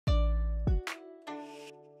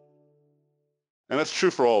And that's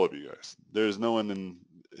true for all of you guys. There's no one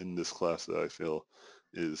in this class that I feel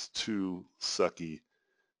is too sucky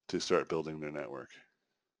to start building their network.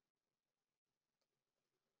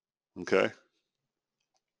 Okay?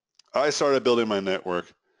 I started building my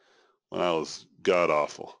network when I was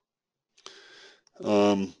god-awful.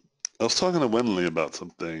 I was talking to Wenley about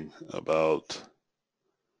something about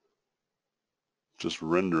just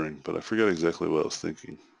rendering, but I forgot exactly what I was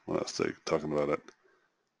thinking when I was talking about it.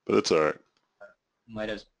 But it's all right. Might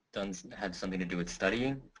have had something to do with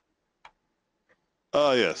studying.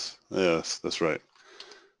 Oh, yes, that's right.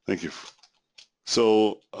 Thank you.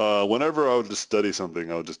 So whenever I would just study something,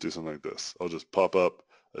 I would just do something like this. I'll just pop up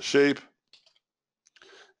a shape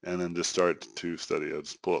and then just start to study. I'll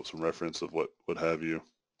just pull up some reference of what have you.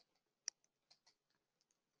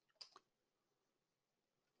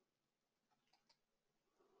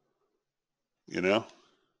 You know?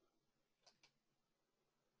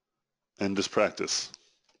 And just practice.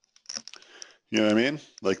 You know what I mean?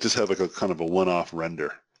 Like just have like a kind of a one-off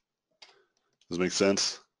render. Does it make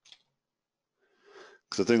sense?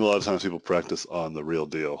 Because I think a lot of times people practice on the real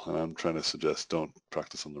deal, and I'm trying to suggest don't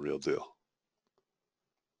practice on the real deal.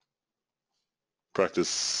 Practice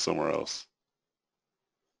somewhere else.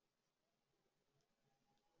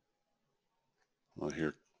 I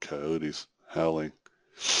hear coyotes howling.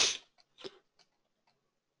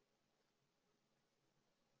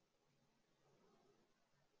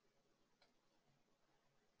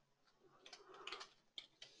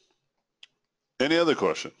 Any other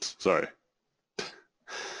questions? Sorry.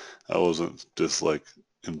 I wasn't just like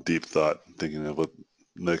in deep thought thinking of what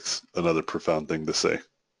next another profound thing to say.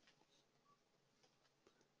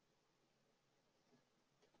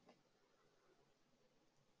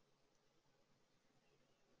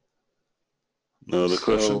 No other So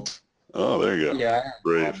questions? Oh, there you go. yeah, I have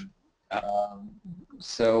Brave. one.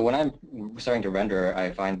 So when I'm starting to render, I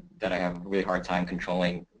find that I have a really hard time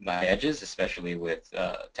controlling my edges, especially with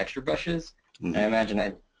texture brushes. And I Mm-hmm. imagine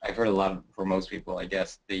I've heard a lot for most people, I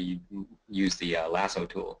guess, they use the lasso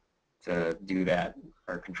tool to do that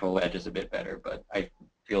or control edges a bit better. But I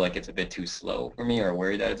feel like it's a bit too slow for me, or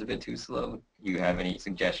worry that it's a bit too slow. Do you have any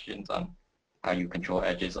suggestions on how you control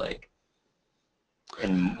edges, like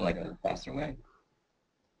in like a faster way?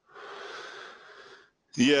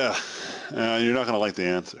 Yeah, you're not going to like the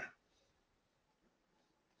answer.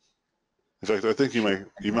 In fact, I think you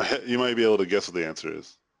might be able to guess what the answer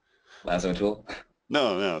is. Lasso tool?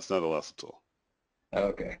 No, it's not a lasso tool.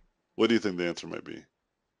 Okay. What do you think the answer might be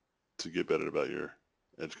to get better about your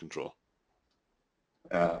edge control?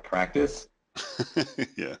 Practice?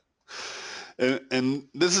 Yeah. And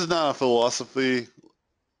this is not a philosophy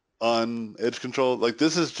on edge control. Like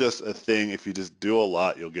this is just a thing. If you just do a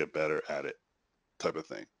lot, you'll get better at it type of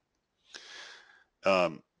thing.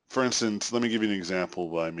 For instance, let me give you an example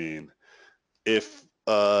of what I mean. If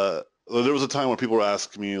well, there was a time when people were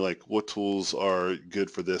asking me like what tools are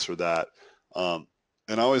good for this or that. And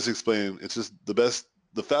I always explain it's just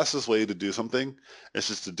the fastest way to do something is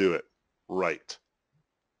just to do it right.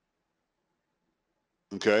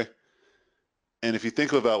 Okay? And if you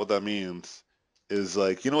think about what that means, is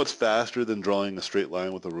like, you know what's faster than drawing a straight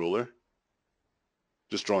line with a ruler?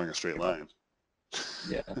 Just drawing a straight line.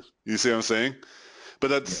 Yeah. You see what I'm saying?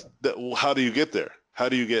 But Yeah. how do you get there? How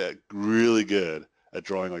do you get really good at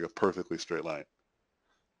drawing like a perfectly straight line?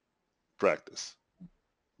 Practice.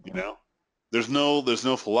 You know? There's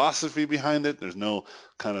no philosophy behind it. There's no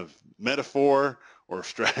kind of metaphor or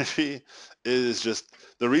strategy. It is just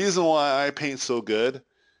the reason why I paint so good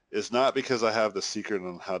is not because I have the secret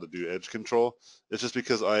on how to do edge control. It's just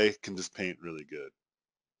because I can just paint really good.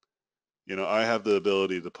 You know, I have the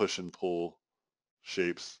ability to push and pull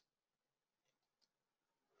shapes.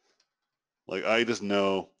 Like I just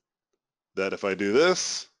know that if I do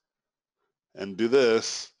this and do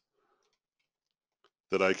this,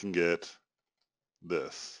 that I can get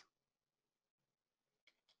this.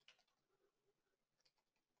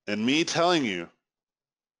 And me telling you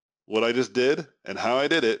what I just did and how I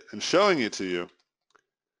did it and showing it to you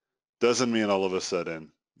doesn't mean all of a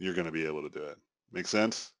sudden you're going to be able to do it. Make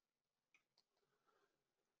sense?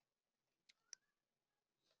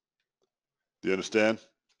 Do you understand?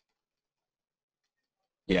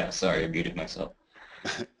 Yeah, sorry, I muted myself.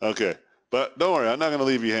 Okay. But don't worry, I'm not going to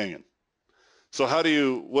leave you hanging. So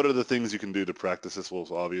what are the things you can do to practice this? Well,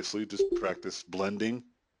 obviously, just practice blending,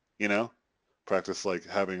 you know? Practice like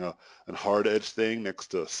having a hard edge thing next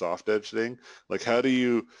to a soft edge thing. Like how do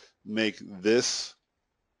you make this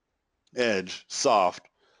edge soft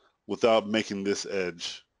without making this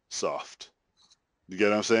edge soft? You get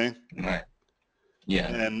what I'm saying? Right. Yeah.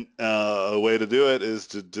 And a way to do it is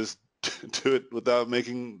to just do it without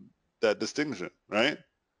making that distinction, right?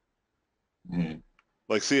 Mm.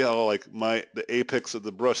 Like see how like the apex of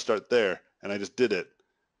the brush start there, and I just did it.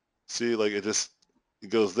 See, like it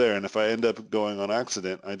goes there, and if I end up going on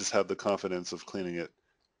accident, I just have the confidence of cleaning it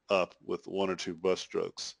up with one or two brush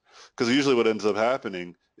strokes. Because usually what ends up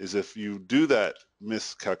happening is if you do that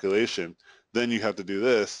miscalculation, then you have to do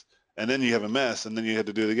this, and then you have a mess, and then you have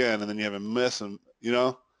to do it again, and then you have a mess, and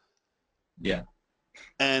Yeah,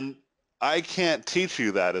 and I can't teach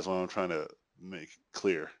you that is what I'm trying to make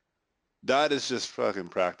clear. That is just fucking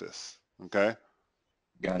practice, okay?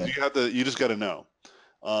 got it. You just got to know.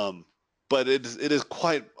 Um, but it is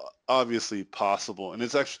quite obviously possible, and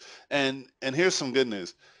it's actually and here's some good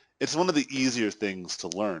news. It's one of the easier things to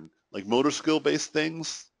learn. Like motor skill based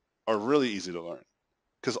things are really easy to learn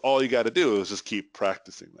because all you got to do is just keep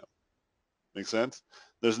practicing them. Make sense?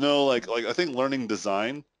 There's no like I think learning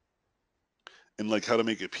design and like how to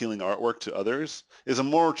make appealing artwork to others is a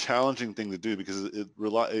more challenging thing to do because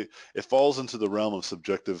it falls into the realm of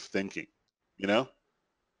subjective thinking, you know?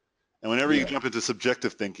 And whenever you Yeah. jump into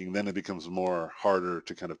subjective thinking, then it becomes more harder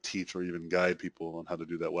to kind of teach or even guide people on how to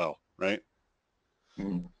do that well, right?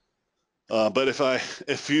 Mm. But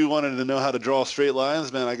if you wanted to know how to draw straight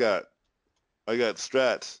lines, man, I got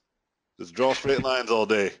strats. Just draw straight lines all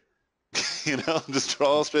day. Just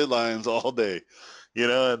draw straight lines all day.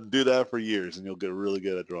 And do that for years, and you'll get really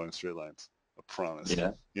good at drawing straight lines. I promise.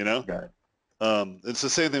 Yeah, You know, got it. it's the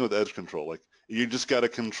same thing with edge control. Like you just got to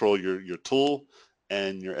control your tool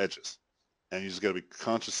and your edges, and you just got to be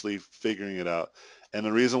consciously figuring it out. And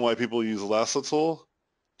the reason why people use a lasso tool,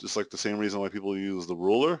 just like the same reason why people use the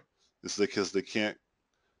ruler, is because they can't.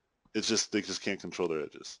 It's just they just can't control their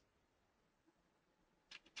edges.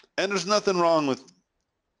 And there's nothing wrong with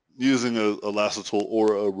using a lasso tool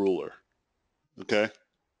or a ruler. Okay.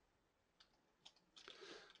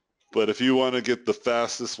 But if you want to get the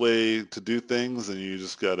fastest way to do things, then you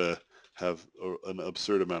just got to have an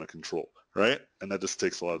absurd amount of control, right? And that just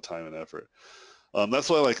takes a lot of time and effort. That's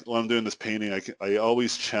why, like, when I'm doing this painting, I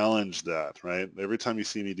always challenge that, right? Every time you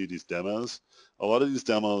see me do these demos, a lot of these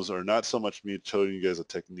demos are not so much me showing you guys a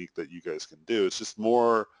technique that you guys can do. It's just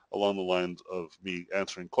more along the lines of me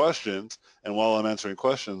answering questions. And while I'm answering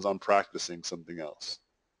questions, I'm practicing something else,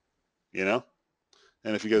 you know?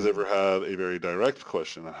 And if you guys Mm. ever have a very direct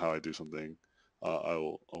question on how I do something,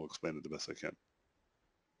 I'll explain it the best I can.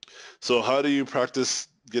 So how do you practice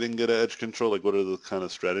getting good at edge control? Like what are the kind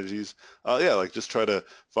of strategies? Yeah, like just try to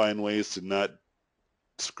find ways to not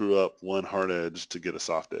screw up one hard edge to get a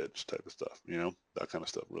soft edge type of stuff. That kind of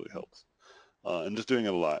stuff really helps. And just doing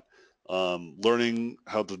it a lot. Learning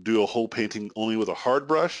how to do a whole painting only with a hard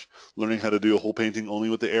brush, learning how to do a whole painting only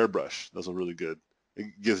with the airbrush. Those are really good.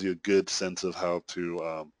 It gives you a good sense of how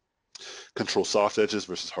to control soft edges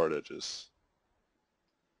versus hard edges,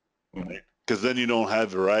 Mm. right? Because then you don't have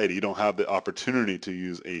variety. You don't have the opportunity to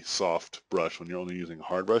use a soft brush when you're only using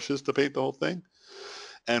hard brushes to paint the whole thing.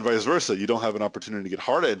 And vice versa, you don't have an opportunity to get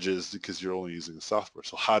hard edges because you're only using a soft brush.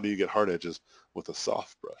 So how do you get hard edges with a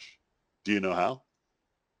soft brush? Do you know how?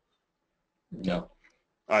 No.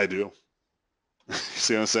 I do. You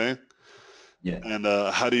see what I'm saying? Yeah. And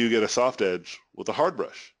how do you get a soft edge with a hard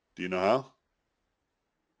brush? Do you know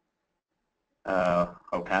how?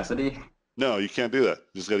 Opacity? No, you can't do that.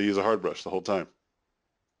 You just got to use a hard brush the whole time.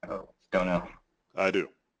 Oh, don't know. I do.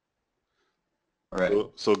 All right.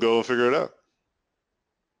 So go and figure it out.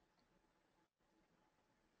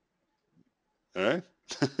 All right.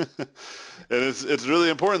 And it's really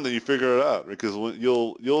important that you figure it out because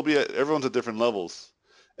you'll be at everyone's at different levels,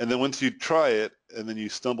 and then once you try it and then you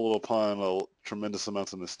stumble upon tremendous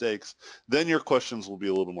amounts of mistakes, then your questions will be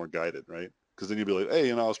a little more guided, right? Because then you'll be like,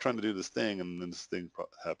 hey, I was trying to do this thing and then this thing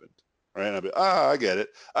happened, right? And I'll be, I get it.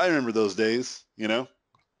 I remember those days. Yeah.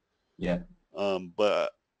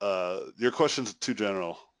 But your question's too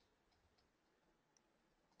general.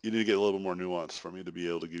 You need to get a little more nuance for me to be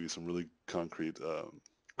able to give you some really concrete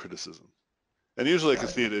criticism. And usually I can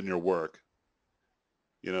Got it. see it in your work.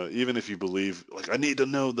 Even if you believe, like, I need to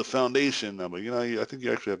know the foundation. I'm like, I think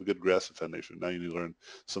you actually have a good grasp of foundation. Now you need to learn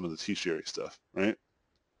some of the tertiary stuff, right?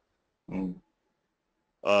 Mm.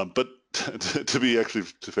 But to be actually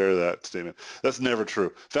to fair to that statement, that's never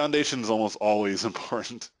true. Foundation is almost always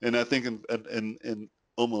important. And I think in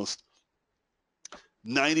almost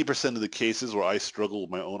 90% of the cases where I struggle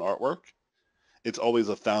with my own artwork, it's always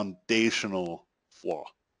a foundational flaw.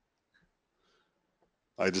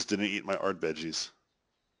 I just didn't eat my art veggies.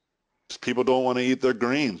 Just people don't want to eat their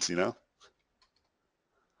greens.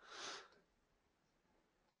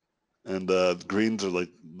 And greens are like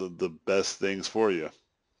the best things for you.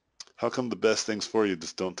 How come the best things for you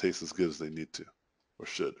just don't taste as good as they need to or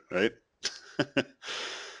should, right? That's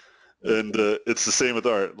And true. it's the same with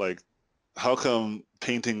art. Like, how come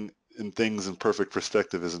painting in things in perfect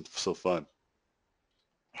perspective isn't so fun?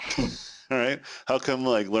 All right? How come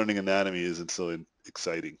like learning anatomy isn't so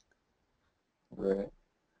exciting? Right.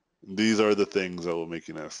 These are the things that will make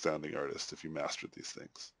you an astounding artist if you master these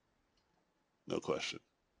things. No question.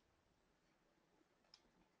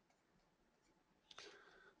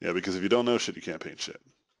 Yeah, because if you don't know shit, you can't paint shit.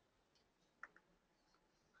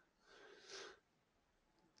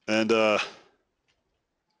 And I'm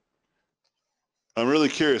really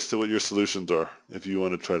curious to what your solutions are if you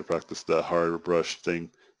want to try to practice that hard brush thing,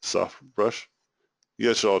 soft brush. You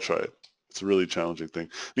guys should all try it. It's a really challenging thing.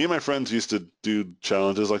 Me and my friends used to do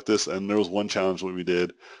challenges like this, and there was one challenge that we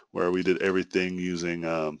did where we did everything using.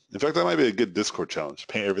 In fact, that might be a good Discord challenge.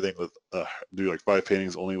 Paint everything with, do like 5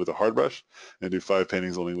 paintings only with a hard brush, and do 5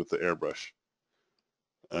 paintings only with the airbrush,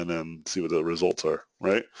 and then see what the results are.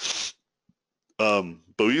 Right?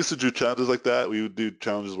 But we used to do challenges like that. We would do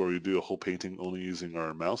challenges where we do a whole painting only using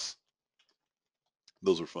our mouse.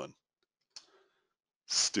 Those were fun.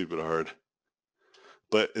 Stupid hard.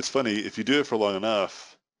 But it's funny if you do it for long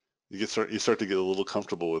enough, you start to get a little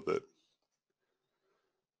comfortable with it.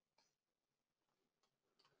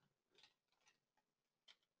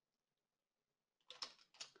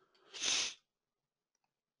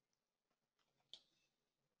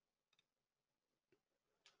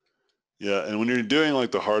 Yeah, and when you're doing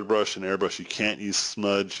like the hard brush and airbrush, you can't use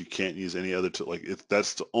smudge. You can't use any other like if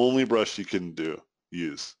that's the only brush you can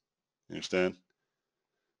use. You understand?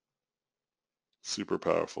 Super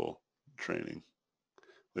powerful training.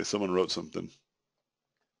 Like someone wrote something.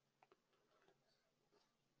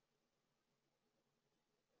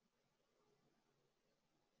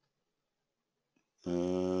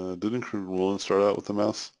 Didn't Roland start out with the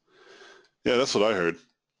mouse? Yeah, that's what I heard.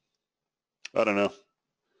 I don't know.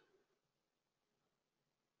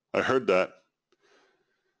 I heard that,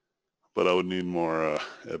 but I would need more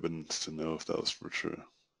evidence to know if that was for true.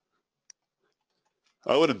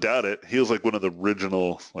 I wouldn't doubt it. He was like one of the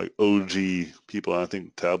original, like OG people. I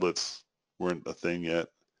think tablets weren't a thing yet,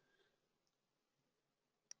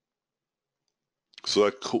 so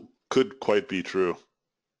that could quite be true.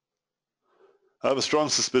 I have a strong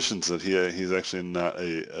suspicion that he's actually not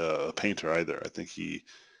a painter either. I think he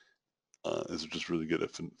is just really good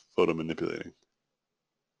at photo manipulating.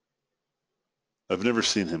 I've never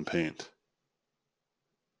seen him paint,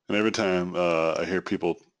 and every time I hear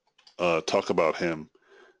people talk about him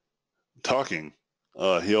talking,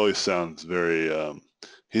 he always sounds very.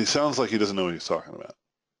 He sounds like he doesn't know what he's talking about.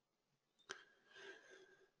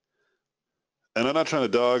 And I'm not trying to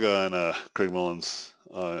dog on Craig Mullins.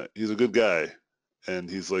 He's a good guy, and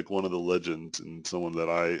he's like one of the legends and someone that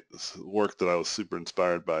I work that I was super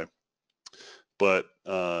inspired by. But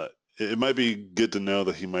it might be good to know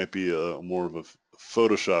that he might be a more of a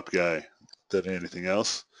Photoshop guy than anything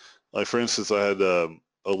else. Like for instance, I had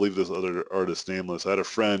I'll leave this other artist nameless. I had a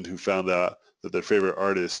friend who found out that their favorite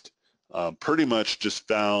artist pretty much just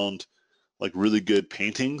found like really good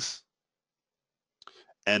paintings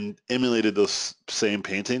and emulated those same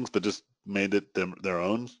paintings, but just made it their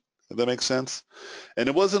own. If that makes sense. And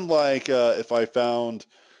it wasn't like if I found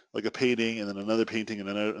like a painting and then another painting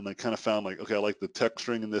and I kind of found like, okay, I like the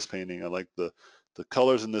texturing in this painting, I like the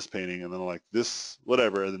colors in this painting, and then I like this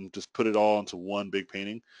whatever, and then just put it all into one big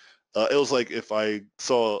painting. It was like if I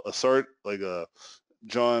saw like a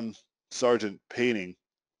John Sargent painting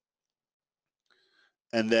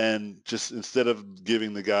and then just instead of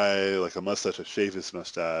giving the guy like a mustache, I shave his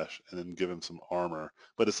mustache and then give him some armor.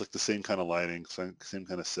 But it's like the same kind of lighting, same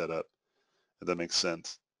kind of setup, if that makes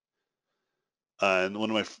sense. And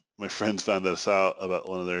one of my friends found this out about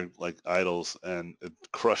one of their like idols, and it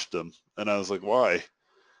crushed them. And I was like, why?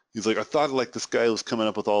 He's like, I thought like this guy was coming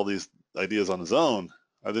up with all these ideas on his own.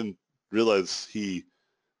 I didn't realize he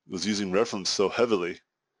was using reference so heavily.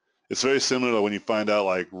 It's very similar to when you find out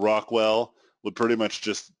like Rockwell would pretty much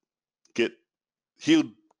just get he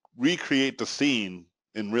would recreate the scene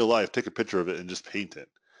in real life, take a picture of it, and just paint it.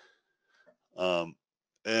 Um,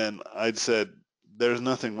 and I'd said, there's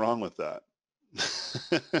nothing wrong with that.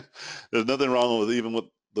 There's nothing wrong with even with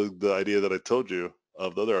the idea that I told you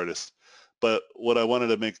of the other artists. But what I wanted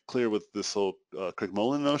to make clear with this whole Craig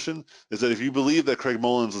Mullins notion is that if you believe that Craig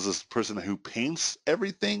Mullins is this person who paints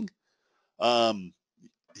everything, um,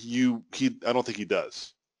 I don't think he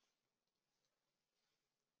does.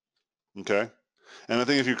 Okay. And I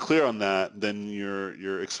think if you're clear on that, then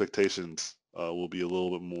your expectations will be a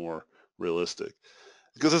little bit more realistic.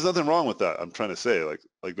 because there's nothing wrong with that. I'm trying to say,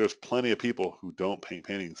 like there's plenty of people who don't paint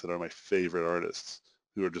paintings that are my favorite artists,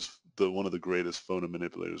 who are just one of the greatest photo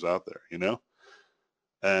manipulators out there, you know?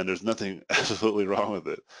 And there's nothing absolutely wrong with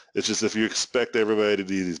it. It's just if you expect everybody to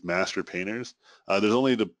be these master painters, there's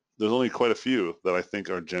only quite a few that I think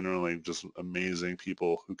are generally just amazing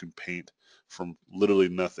people who can paint from literally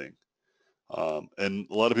nothing. And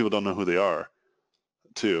a lot of people don't know who they are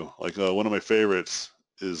too. Like one of my favorites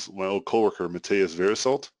is my old coworker Mateus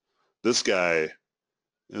Verisalt. This guy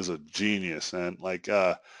is a genius, and like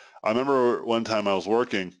I remember one time I was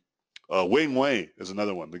working. Wing Wei is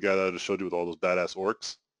another one, the guy that I just showed you with all those badass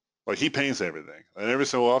orcs. Like he paints everything, and every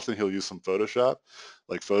so often he'll use some Photoshop,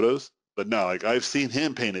 like photos. But no, like I've seen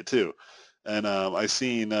him paint it too, and I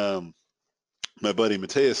seen my buddy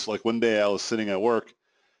Mateus. Like one day I was sitting at work,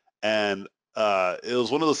 and it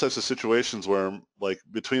was one of those types of situations where like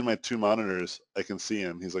between my two monitors, I can see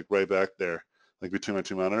him. He's like right back there, like between my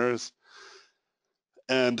two monitors,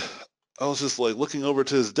 and I was just like looking over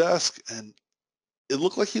to his desk, and it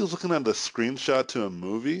looked like he was looking at a screenshot to a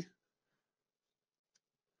movie.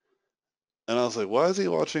 And I was like, why is he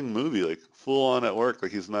watching a movie like full on at work?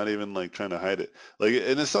 Like he's not even like trying to hide it. Like,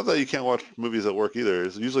 and it's not that you can't watch movies at work either.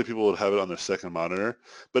 It's usually people would have it on their second monitor,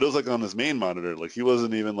 but it was like on his main monitor. Like he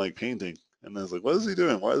wasn't even like painting. And I was like, what is he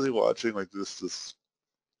doing? Why is he watching like this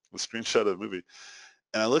a screenshot of a movie?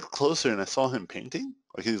 And I looked closer and I saw him painting.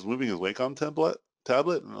 Like he was moving his Wacom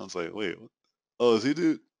tablet, and I was like, wait, oh, is he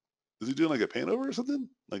doing like a paint over or something?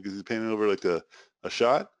 Like is he painting over like a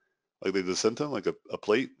shot? Like they just sent him like a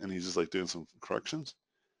plate and he's just like doing some corrections.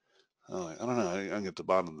 I'm like, I don't know, I can get to the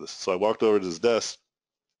bottom of this. So I walked over to his desk,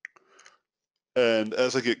 and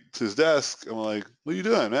as I get to his desk, I'm like, what are you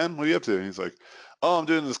doing, man? What are you up to? And he's like, oh, I'm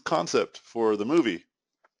doing this concept for the movie,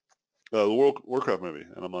 the Warcraft movie.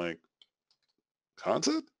 And I'm like,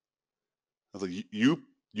 concept? I was like,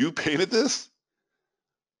 you painted this?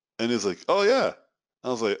 And he's like, oh yeah. I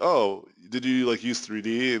was like, oh, did you like use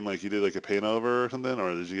 3D and like you did like a paint over or something,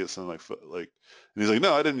 or did you get some like? And he's like,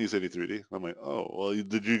 no, I didn't use any 3D. I'm like, oh, well,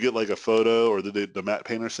 did you get like a photo, or did the matte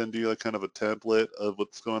painter send you like kind of a template of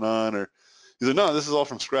what's going on, or? He's like, no, this is all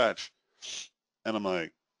from scratch. And I'm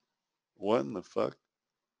like, what in the fuck?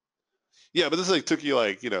 Yeah, but this like took you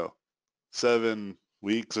like 7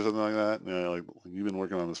 weeks or something like that. Like you've been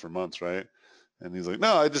working on this for months, right? And he's like,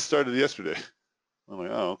 no, I just started yesterday. I'm like,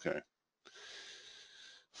 oh, okay.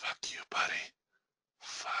 Fuck you, buddy.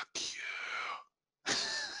 Fuck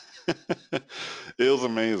you. It was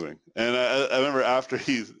amazing. And I remember after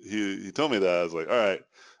he told me that, I was like, all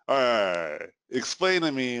right, explain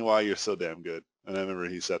to me why you're so damn good. And I remember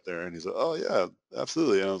he sat there and he said, oh yeah,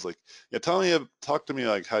 absolutely. And I was like, yeah, talk to me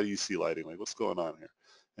like how do you see lighting? Like what's going on here?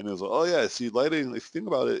 And he was like, oh yeah, see lighting, if you think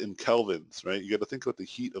about it in kelvins, right? You got to think about the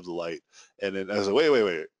heat of the light. And then I was like,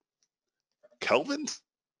 wait, kelvins?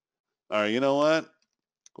 All right, you know what?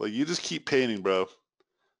 Well, you just keep painting, bro.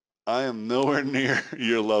 I am nowhere near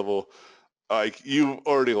your level. Like you've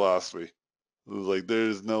already lost me. It was like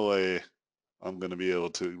there's no way I'm going to be able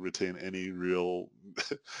to retain any real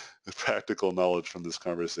practical knowledge from this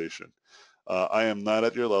conversation. I am not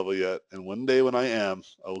at your level yet, and one day when I am,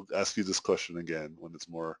 I'll ask you this question again when it's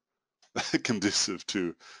more conducive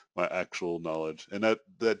to my actual knowledge, and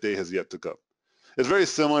that day has yet to come. It's very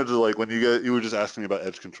similar to like when you were just asking me about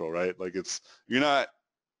edge control, right? Like you're not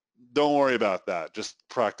don't worry about that. Just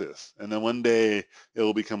practice. And then one day it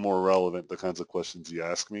will become more relevant, the kinds of questions you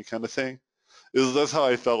ask me kind of thing. That's how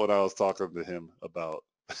I felt when I was talking to him about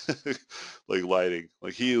like lighting.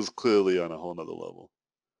 Like he is clearly on a whole nother level.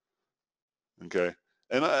 Okay.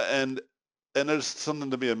 And and there's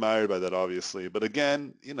something to be admired by that, obviously. But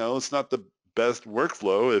again, it's not the best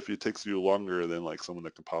workflow if it takes you longer than like someone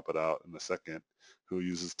that can pop it out in a second who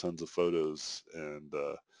uses tons of photos and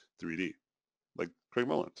 3D, like Craig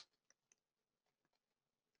Mullins.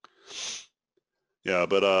 Yeah,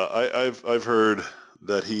 but I've heard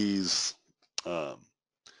that um,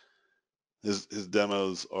 his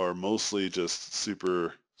demos are mostly just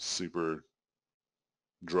super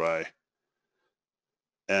dry,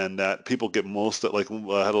 and that people get most of, like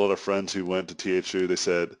I had a lot of friends who went to THU. They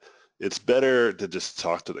said it's better to just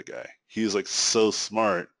talk to the guy. He's like so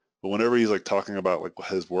smart, but whenever he's like talking about like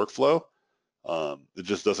his workflow, it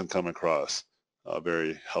just doesn't come across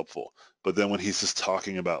very helpful. But then when he's just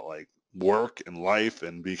talking about like work and life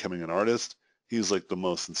and becoming an artist, he's like the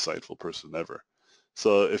most insightful person ever.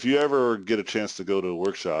 So if you ever get a chance to go to a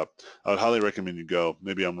workshop, I would highly recommend you go.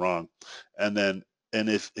 Maybe I'm wrong. And then, and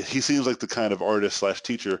if he seems like the kind of artist slash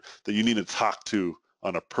teacher that you need to talk to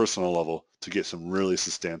on a personal level to get some really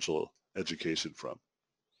substantial education from.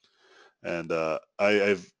 And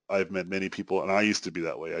I've met many people, and I used to be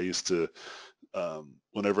that way. I used to,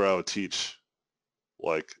 whenever I would teach,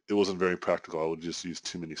 like it wasn't very practical. I would just use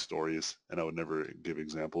too many stories, and I would never give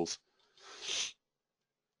examples.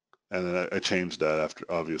 And then I changed that after,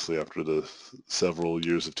 obviously, after the several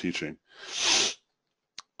years of teaching.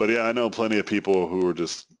 But yeah, I know plenty of people who were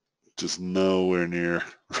just nowhere near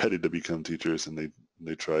ready to become teachers, and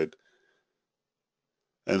they tried.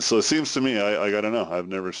 And so it seems to me, I gotta know. I've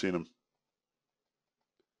never seen him,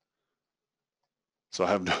 so I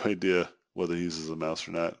have no idea whether he uses a mouse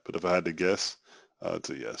or not. But if I had to guess, I'd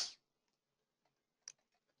say yes.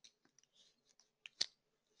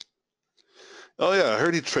 Oh yeah, I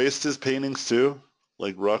heard he traced his paintings too,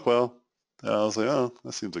 like Rockwell. And I was like, oh,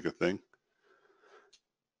 that seems like a thing.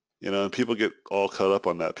 And people get all caught up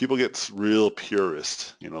on that. People get real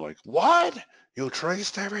purist, like, what? You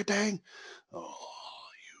traced everything? Oh,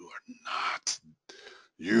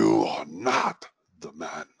 you are not the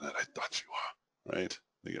man that I thought you are, right?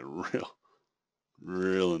 They get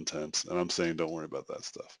real intense. And I'm saying don't worry about that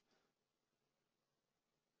stuff.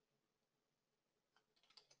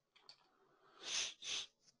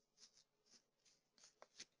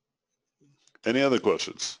 Any other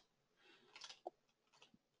questions?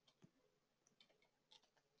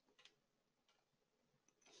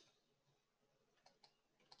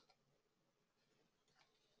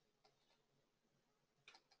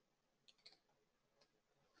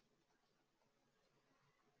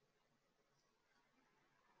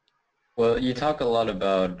 Well, you talk a lot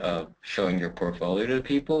about showing your portfolio to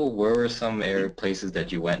people. Where were some Mhm. places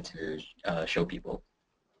that you went to show people?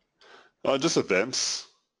 Just events.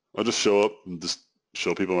 I'll just show up and just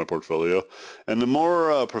show people my portfolio. And the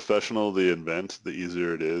more professional the event, the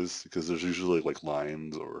easier it is because there's usually like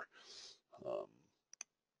lines or um,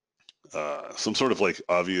 some sort of like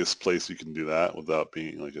obvious place you can do that without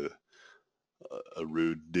being like a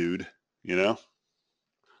rude dude, you know?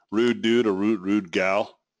 Rude dude or rude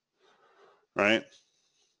gal, right?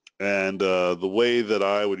 And the way that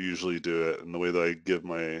I would usually do it and the way that I give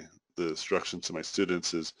the instructions to my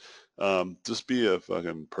students is just be a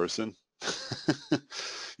fucking person.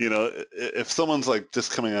 If someone's like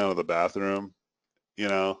just coming out of the bathroom, you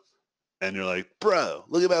know, and you're like, bro,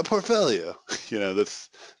 look at my portfolio,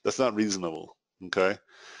 that's not reasonable. Okay.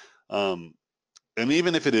 Um, and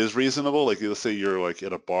even if it is reasonable, like let's say you're like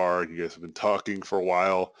at a bar and you guys have been talking for a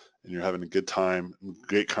while and you're having a good time,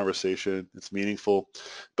 great conversation, it's meaningful,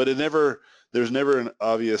 but there's never an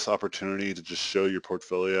obvious opportunity to just show your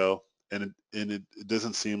portfolio, and it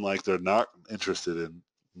doesn't seem like they're not interested in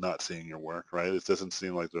not seeing your work, right? It doesn't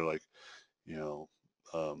seem like they're like, you know,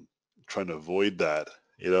 um, trying to avoid that,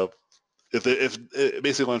 you know. If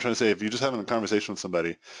basically what I'm trying to say, if you're just having a conversation with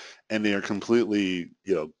somebody and they are completely,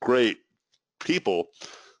 great people,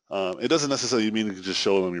 it doesn't necessarily mean you can just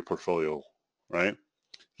show them your portfolio, right?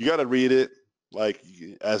 You got to read it like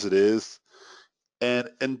as it is, and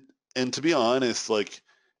to be honest, like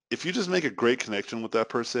if you just make a great connection with that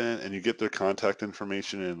person and you get their contact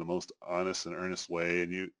information in the most honest and earnest way,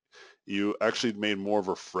 and you actually made more of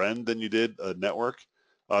a friend than you did a network,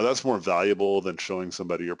 that's more valuable than showing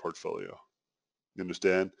somebody your portfolio. You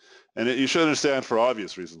understand? And you should understand for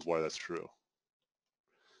obvious reasons why that's true.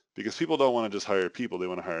 Because people don't want to just hire people, they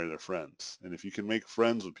want to hire their friends. And if you can make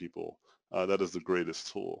friends with people, that is the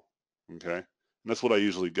greatest tool. Okay? And that's what I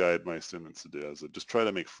usually guide my students to do, is just try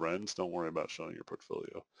to make friends. Don't worry about showing your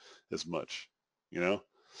portfolio as much, you know?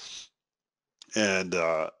 And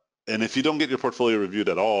if you don't get your portfolio reviewed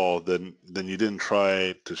at all, then you didn't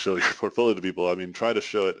try to show your portfolio to people. I mean, try to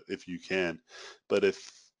show it if you can. But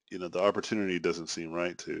if, the opportunity doesn't seem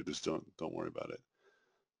right to, just don't worry about it.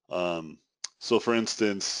 Um, so for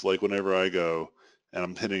instance, like whenever I go and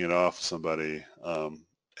I'm hitting it off with somebody,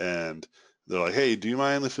 and they're like, "Hey, do you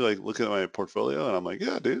mind if you like look at my portfolio?" And I'm like,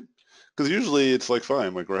 "Yeah, dude." Because usually it's like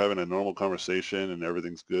fine, like we're having a normal conversation and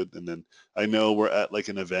everything's good, and then I know we're at like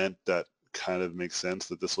an event that kind of makes sense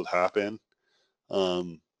that this would happen.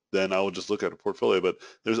 Um, then I will just look at a portfolio. But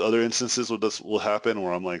there's other instances where this will happen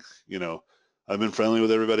where I'm like, I've been friendly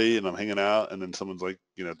with everybody and I'm hanging out, and then someone's like,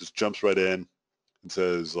 just jumps right in and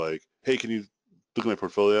says like, "Hey, can you look at my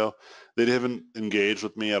portfolio?" They haven't engaged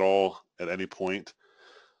with me at all at any point.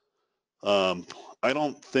 Um, I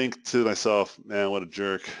don't think to myself, "Man, what a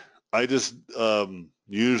jerk." I just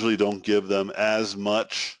usually don't give them as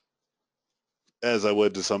much as I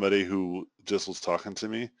would to somebody who just was talking to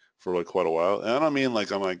me for like quite a while. And I don't mean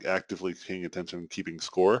like I'm like actively paying attention and keeping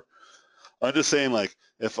score. I'm just saying like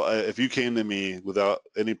if you came to me without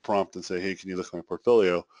any prompt and say, "Hey, can you look at my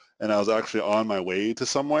portfolio?" and I was actually on my way to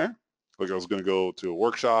somewhere, like I was going to go to a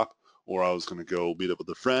workshop, or I was going to go meet up with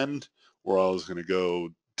a friend, or I was going to go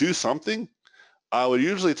do something, I would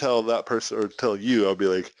usually tell that person or tell you, I'll be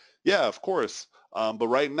like, yeah, of course. But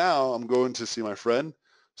right now I'm going to see my friend.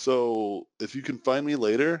 So if you can find me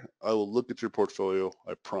later, I will look at your portfolio.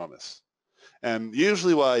 I promise. And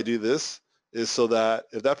usually why I do this is so that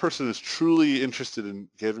if that person is truly interested in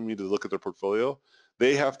giving me to look at their portfolio,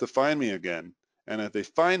 they have to find me again. And if they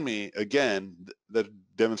find me again, that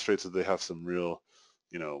demonstrates that they have some real,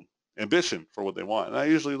 you know, ambition for what they want. And I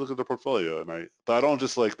usually look at their portfolio, but I don't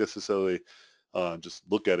just like necessarily just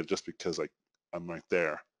look at it just because I'm right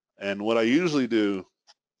there. And what I usually do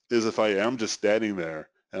is if I am just standing there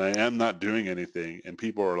and I am not doing anything and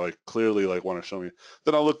people are like clearly like want to show me,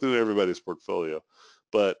 then I'll look through everybody's portfolio.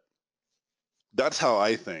 But that's how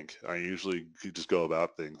I think. I usually just go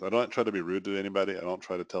about things. I don't try to be rude to anybody. I don't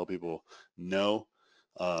try to tell people no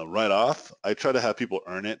right off. I try to have people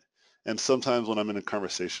earn it. And sometimes when I'm in a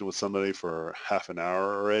conversation with somebody for half an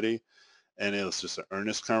hour already, and it was just an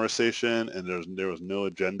earnest conversation and there was no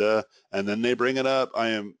agenda and then they bring it up, I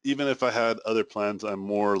am, even if I had other plans, I'm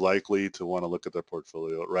more likely to want to look at their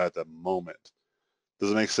portfolio right at that moment. Does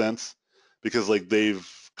it make sense? Because like they've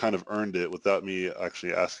kind of earned it without me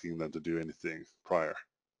actually asking them to do anything prior.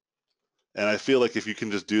 And I feel like if you can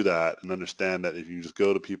just do that and understand that if you just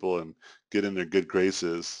go to people and get in their good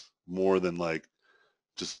graces more than like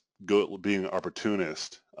just go being an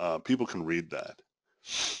opportunist, people can read that.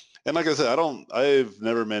 And like I said, I've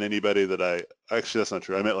never met anybody that actually, that's not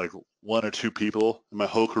true. I met like one or two people in my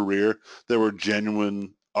whole career that were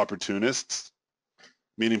genuine opportunists,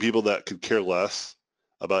 meaning people that could care less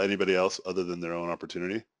about anybody else other than their own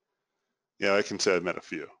opportunity. Yeah, I can say I've met a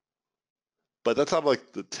few. But that's out of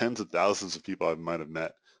like the tens of thousands of people I might have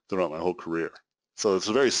met throughout my whole career. So it's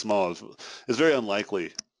very small. It's very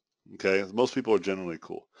unlikely. Okay, most people are generally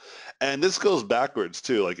cool. And this goes backwards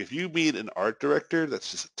too. Like if you meet an art director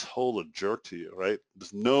that's just a total jerk to you, right?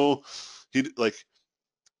 There's no, he like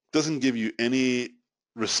doesn't give you any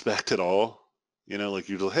respect at all. You know, like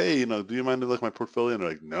you just, hey, do you mind to look at my portfolio? And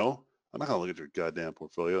they're like, no, I'm not gonna look at your goddamn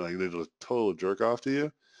portfolio. Like they just total jerk off to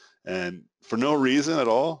you, and for no reason at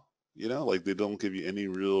all. Like they don't give you any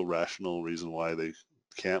real rational reason why they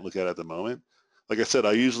can't look at it at the moment. Like I said,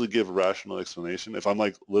 I usually give a rational explanation. If I'm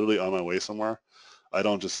like literally on my way somewhere, I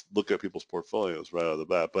don't just look at people's portfolios right out of the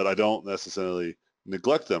bat, but I don't necessarily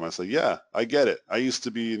neglect them. I say, yeah, I get it. I used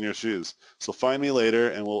to be in your shoes. So find me later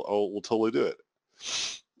and we'll totally do it.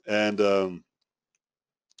 And,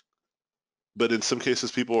 but in some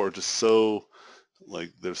cases, people are just so, like,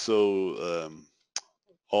 they're so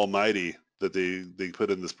almighty that they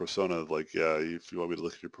put in this persona of like, yeah, if you want me to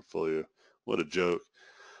look at your portfolio, what a joke.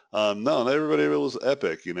 No, not everybody was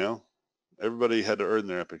epic. Everybody had to earn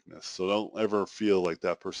their epicness. So don't ever feel like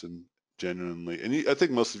that person genuinely, and I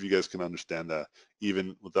think most of you guys can understand that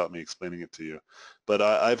even without me explaining it to you. But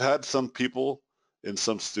I've had some people and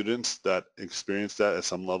some students that experienced that at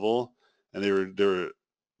some level, and they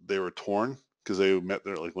were torn because they met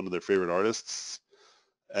their like one of their favorite artists,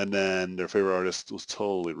 and then their favorite artist was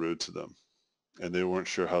totally rude to them, and they weren't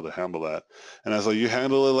sure how to handle that. And I was like, you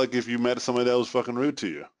handle it like if you met somebody that was fucking rude to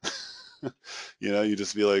you. You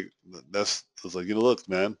just be like, it's like, look,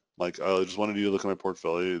 man, like I just wanted you to look at my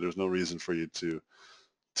portfolio. There's no reason for you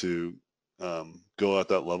to go at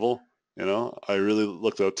that level. I really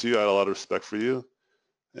looked up to you. I had a lot of respect for you,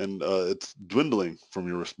 and it's dwindling from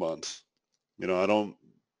your response. I don't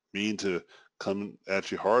mean to come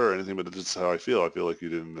at you hard or anything, but it's just how I feel. I feel like you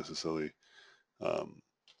didn't necessarily. Um,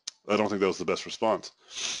 I don't think that was the best response.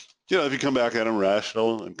 If you come back at them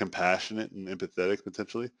rational and compassionate and empathetic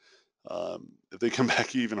potentially, if they come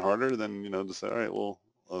back even harder, then just say, all right, well,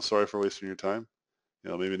 sorry for wasting your time.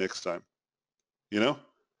 Maybe next time. You know,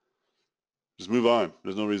 just move on.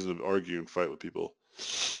 There's no reason to argue and fight with people.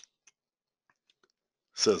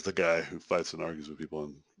 Says the guy who fights and argues with people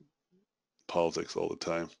in politics all the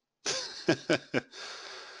time.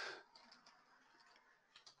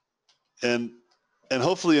 and and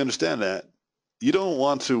hopefully you understand that you don't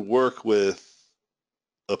want to work with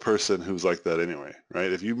a person who's like that anyway,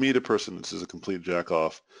 right? If you meet a person that's just a complete jack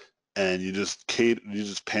off and you just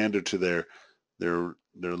pander to their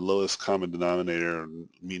lowest common denominator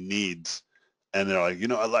needs, and they're like,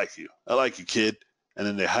 I like you, kid, and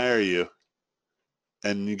then they hire you,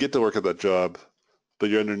 and you get to work at that job, but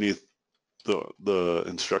you're underneath the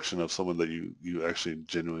instruction of someone that you actually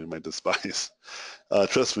genuinely might despise.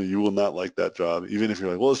 Trust me, you will not like that job, even if you're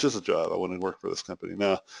like, well, it's just a job. I want to work for this company.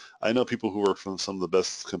 Now, I know people who work for some of the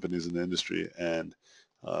best companies in the industry, and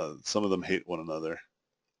some of them hate one another,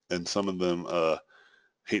 and some of them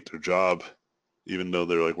hate their job, even though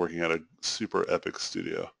they're like working at a super epic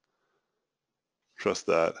studio. Trust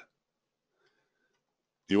that.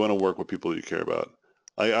 You want to work with people you care about.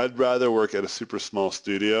 I'd rather work at a super small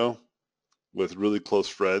studio with really close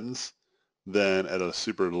friends than at a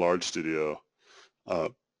super large studio uh,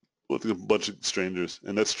 with a bunch of strangers.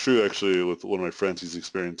 And that's true actually with one of my friends. He's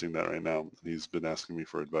experiencing that right now. He's been asking me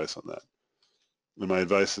for advice on that. And my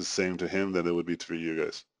advice is the same to him that it would be to you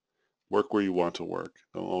guys. Work where you want to work.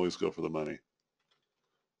 Don't always go for the money.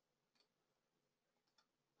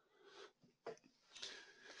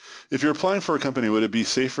 If you're applying for a company, would it be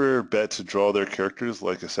safer bet to draw their characters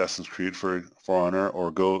like Assassin's Creed for Honor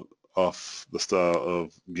or go off the style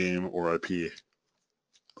of game or IP?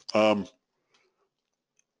 Um,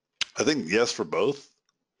 I think yes for both.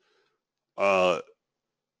 Uh,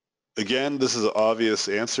 again, this is an obvious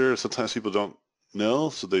answer. Sometimes people don't know,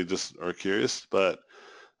 so they just are curious. But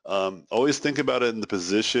always think about it in the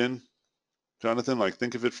position, Jonathan. Like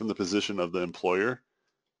think of it from the position of the employer.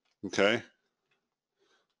 Okay.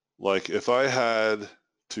 Like if I had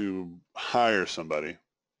to hire somebody,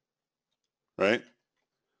 right,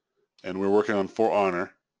 and we're working on For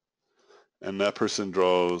Honor, and that person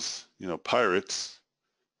draws, pirates,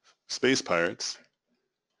 space pirates,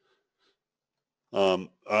 I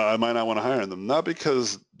might not want to hire them. Not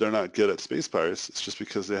because they're not good at space pirates. It's just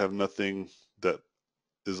because they have nothing that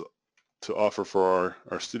is to offer for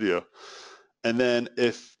our studio. And then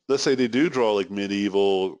if, let's say they do draw like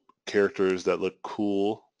medieval characters that look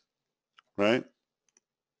cool, right?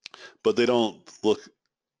 But they don't look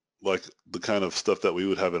like the kind of stuff that we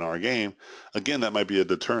would have in our game, again, that might be a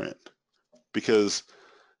deterrent because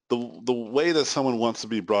the way that someone wants to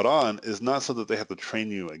be brought on is not so that they have to train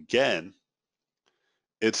you again.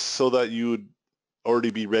 It's so that you would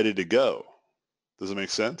already be ready to go. Does it make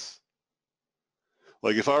sense?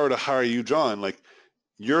 Like if I were to hire you, John, like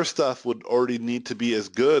your stuff would already need to be as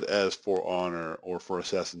good as For Honor or for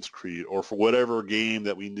Assassin's Creed or for whatever game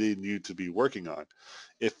that we need you to be working on.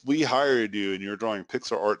 If we hired you and you're drawing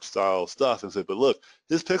pixel art style stuff and say, but look,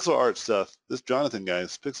 this pixel art stuff, this Jonathan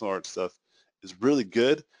guy's pixel art stuff is really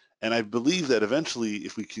good. And I believe that eventually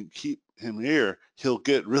if we can keep him here, he'll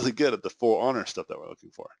get really good at the For Honor stuff that we're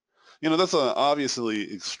looking for. That's an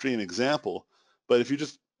obviously extreme example, but if you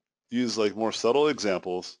just use like more subtle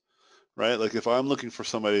examples, right? Like if I'm looking for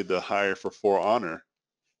somebody to hire for Honor,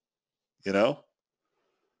 you know,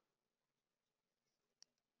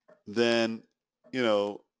 then, you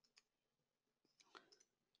know,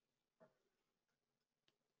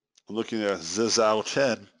 I'm looking at Zizao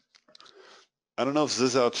Chen. I don't know if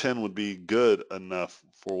Zizao Chen would be good enough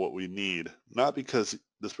for what we need. Not because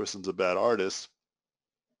this person's a bad artist,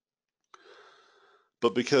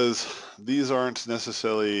 but because these aren't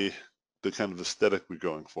necessarily the kind of aesthetic we're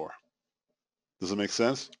going for. Does it make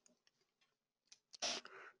sense?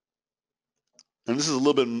 And this is a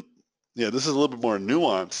little bit, yeah, this is a little bit more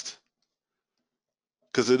nuanced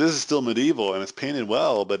because it is still medieval and it's painted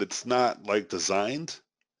well, but it's not like designed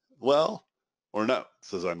well, or not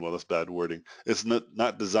designed well, that's bad wording. It's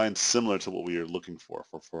not designed similar to what we are looking for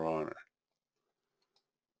Honor.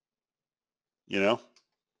 You know?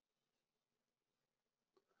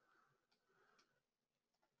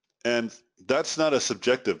 And that's not a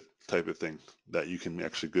subjective type of thing that you can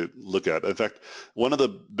actually look at. In fact, one of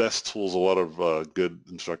the best tools a lot of good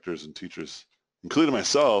instructors and teachers, including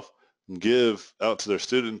myself, give out to their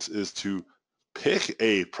students is to pick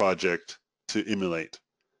a project to emulate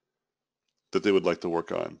that they would like to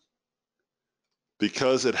work on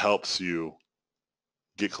because it helps you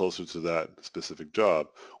get closer to that specific job,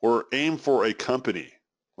 or aim for a company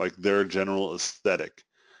like their general aesthetic.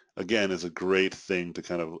 Again, is a great thing to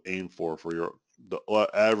kind of aim for the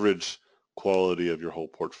average quality of your whole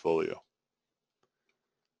portfolio.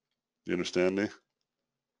 You understand me?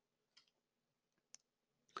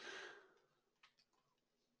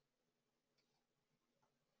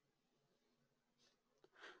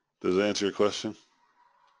 Does that answer your question?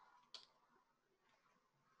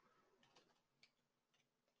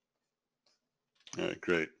 All right,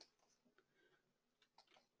 great.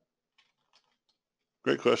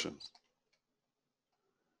 Great question.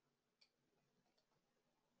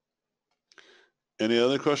 Any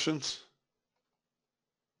other questions?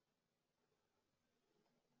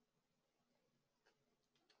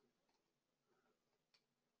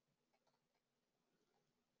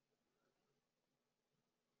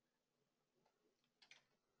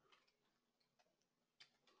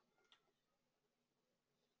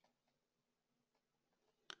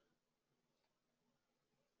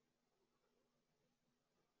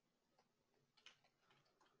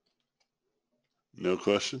 No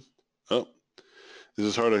question? Oh, this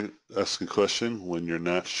is hard to ask a question when you're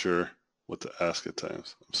not sure what to ask at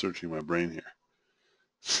times. I'm searching my brain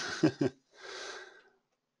here.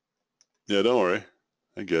 Yeah, don't worry.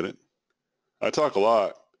 I get it. I talk a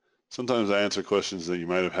lot. Sometimes I answer questions that you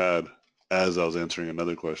might have had as I was answering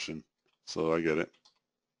another question. So I get it.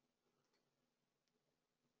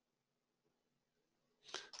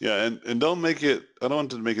 Yeah, and don't make it, I don't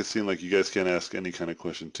want to make it seem like you guys can't ask any kind of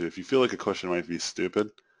question too. If you feel like a question might be stupid,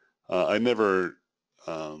 I never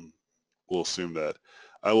um, will assume that.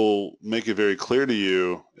 I will make it very clear to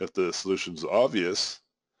you if the solution's obvious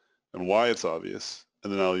and why it's obvious,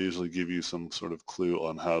 and then I'll usually give you some sort of clue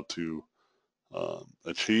on how to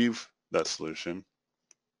achieve that solution.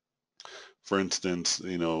 For instance,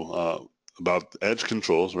 about edge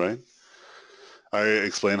controls, right? I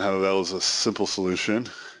explained how that was a simple solution,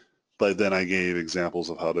 but then I gave examples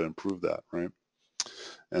of how to improve that, right?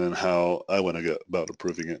 And then how I went about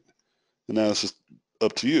improving it. And now it's just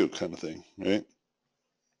up to you kind of thing, right?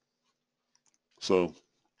 So,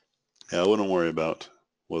 yeah, I wouldn't worry about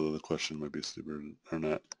whether the question might be stupid or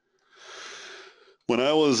not. When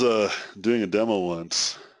I was doing a demo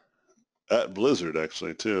once at Blizzard,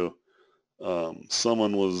 actually, too,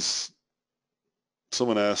 someone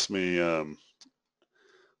asked me,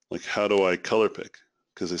 like, how do I color pick?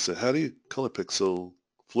 Because they said, how do you color pick so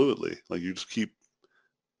fluidly? Like, you just keep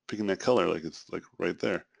picking that color like it's like right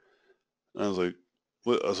there. And I was like,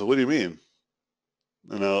 what? I was like, what do you mean?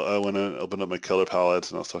 And I went and opened up my color palettes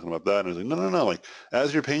and I was talking about that. And I was like, no, no, no. Like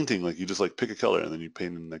as you're painting, like you just like pick a color and then you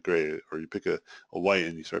paint in that gray, or you pick a white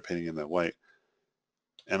and you start painting in that white.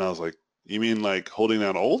 And I was like, you mean like holding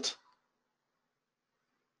down Alt?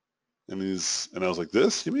 And I was like,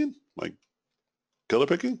 this? You mean like color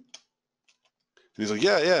picking? And he's like,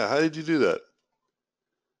 yeah, yeah. How did you do that?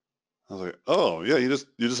 I was like, oh yeah, you just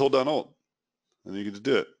hold down Alt and you can just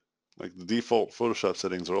do it. Like the default Photoshop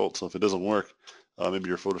settings are Alt. So if it doesn't work, maybe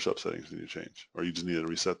your Photoshop settings need to change, or you just need to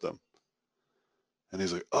reset them. And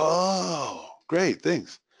he's like, oh, great,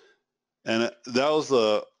 thanks. And that was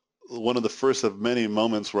one of the first of many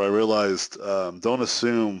moments where I realized, don't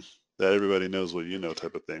assume that everybody knows what you know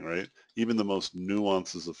type of thing, right? Even the most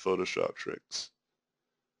nuances of Photoshop tricks.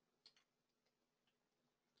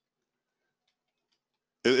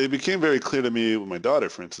 It became very clear to me with my daughter,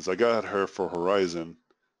 for instance. I got her for Horizon,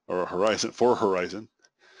 or Horizon, for Horizon.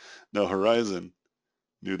 No, Horizon,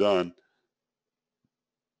 New Dawn,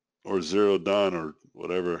 or Zero Dawn, or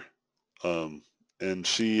whatever. Um, and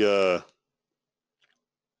she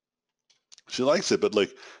likes it, but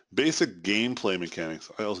like basic gameplay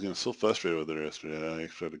mechanics. I was getting so frustrated with her yesterday. I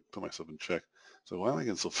actually had to put myself in check. So why am I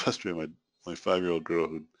getting so frustrated with my 5-year-old girl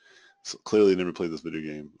who clearly never played this video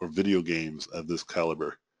game or video games of this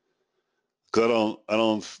caliber? Because I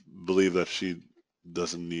don't believe that she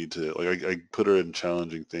doesn't need to. Like I put her in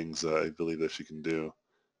challenging things that I believe that she can do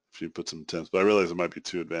if she puts some attempts. But I realize it might be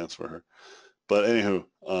too advanced for her. But anywho,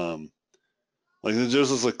 like there's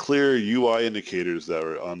just like clear UI indicators that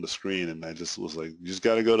were on the screen, and I just was like, you just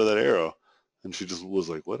got to go to that arrow, and she just was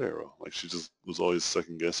like, what arrow? Like she just was always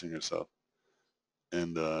second guessing herself,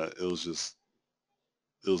 and it was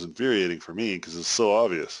infuriating for me because it's so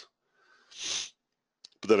obvious.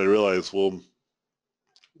 But then I realized, well,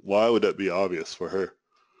 why would that be obvious for her?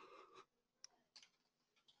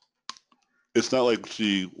 It's not like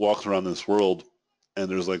she walks around this world and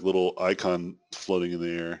there's like little icon floating in the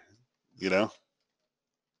air, you know?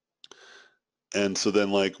 And so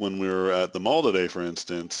then like when we were at the mall today, for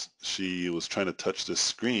instance, she was trying to touch this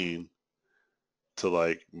screen to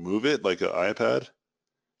like move it like an iPad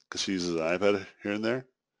because she uses an iPad here and there,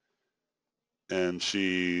 and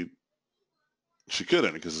she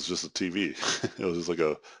couldn't because it's just a TV. It was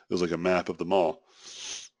like a map of the mall,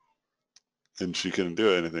 and she couldn't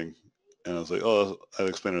do anything. And I was like, oh, I'd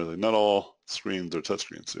explain it. Like, not all screens are touch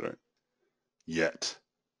screens, right? Yet,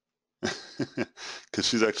 because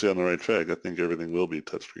she's actually on the right track. I think everything will be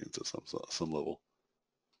touch screens at some level.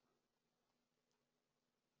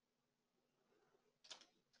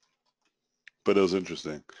 But it was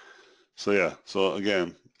interesting. So yeah. So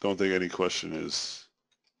again, don't think any question is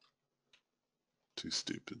too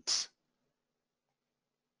stupid.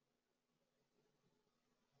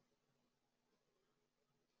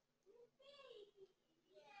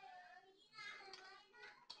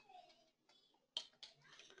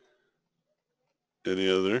 Any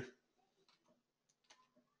other?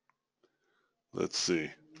 Let's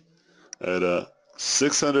see. At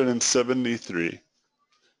 673.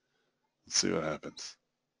 Let's see what happens.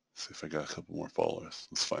 See if I got a couple more followers.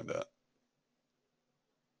 Let's find out.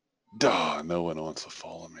 Duh, no one wants to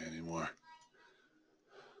follow me anymore.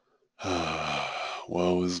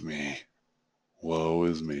 Woe is me. Woe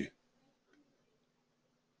is me.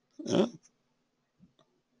 Yeah,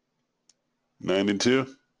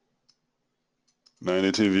 92.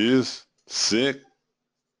 92 views. Sick.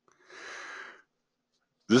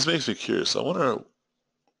 This makes me curious. I wonder,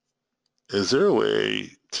 is there a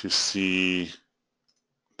way to see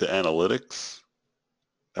the analytics?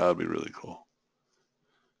 That would be really cool.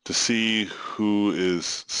 To see who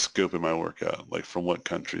is scoping my work out, like from what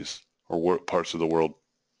countries or what parts of the world.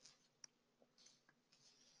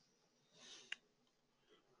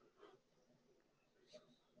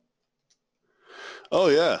 Oh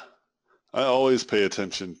yeah, I always pay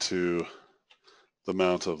attention to the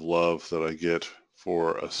amount of love that I get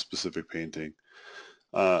for a specific painting.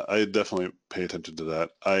 I definitely pay attention to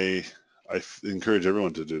that. I encourage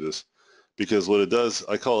everyone to do this because what it does,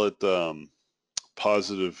 I call it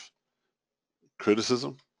positive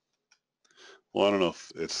criticism. Well, I don't know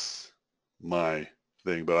if it's my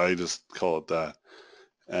thing, but I just call it that.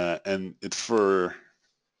 And it's for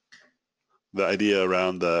the idea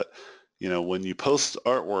around that, when you post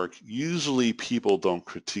artwork, usually people don't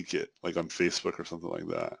critique it, like on Facebook or something like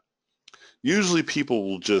that. Usually people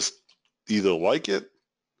will just either like it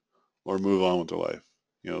or move on with their life.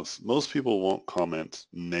 Most people won't comment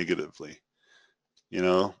negatively, you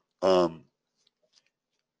know, um,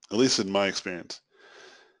 at least in my experience.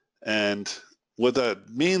 And what that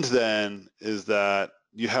means then is that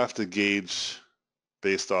you have to gauge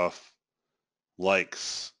based off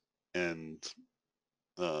likes and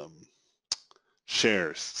um,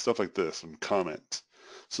 shares, stuff like this, and comments.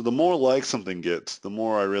 So the more likes something gets, the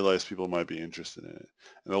more I realize people might be interested in it.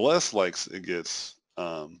 And the less likes it gets,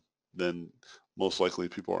 then most likely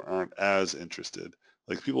people aren't as interested.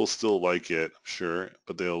 Like people still like it, sure,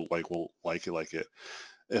 but they'll won't like it.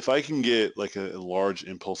 If I can get like a large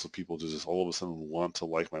impulse of people to just all of a sudden want to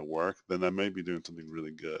like my work, then I may be doing something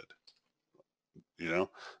really good, you know?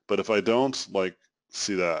 But if I don't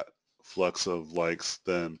see that flux of likes,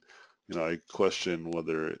 then I question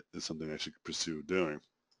whether it's something I should pursue doing.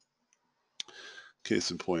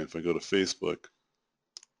 Case in point, if I go to Facebook,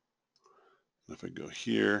 if I go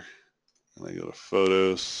here and I go to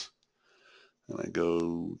photos and I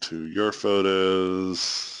go to your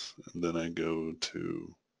photos and then I go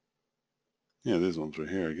to, yeah, these ones right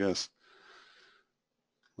here, I guess.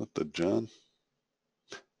 What the John?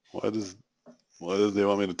 Why does they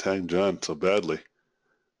want me to tag John so badly?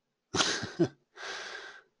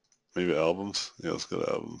 Maybe albums? Yeah, let's go to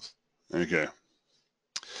albums. Okay.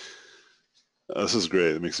 This is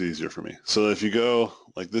great. It makes it easier for me. So if you go,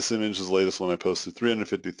 like this image is the latest one I posted,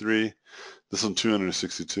 353. This one,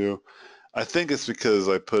 262. I think it's because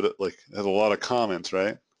I put it, it has a lot of comments,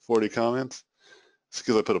 right? 40 comments. It's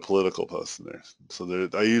because I put a political post in there. So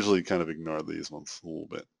I usually kind of ignore these ones a little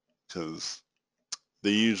bit because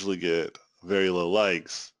they usually get very low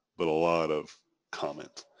likes, but a lot of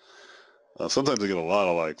comments. Sometimes I get a lot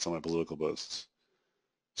of likes on my political posts.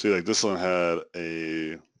 See, like this one had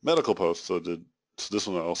a medical post, so this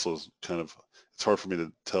one also is kind of, it's hard for me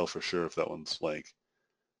to tell for sure if that one's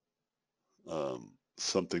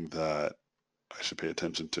something that I should pay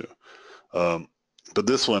attention to. Um, but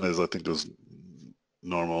this one is, I think, was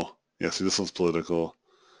normal. Yeah, see, this one's political.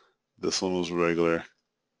 This one was regular.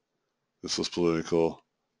 This was political.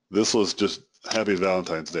 This was just Happy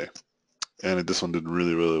Valentine's Day. And this one did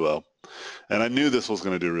really, really well. And I knew this was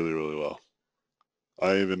going to do really, really well.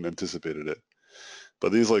 I even anticipated it.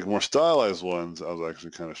 But these more stylized ones, I was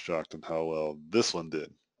actually kind of shocked on how well this one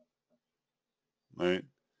did, right?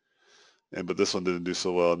 But this one didn't do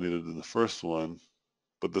so well, neither did the first one.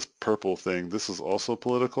 But this purple thing, this is also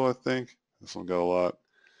political, I think. This one got a lot.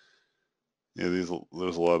 Yeah, there's a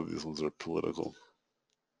lot of these ones that are political.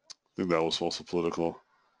 I think that was also political.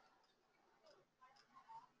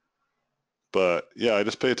 But yeah, I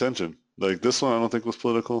just pay attention. Like this one, I don't think was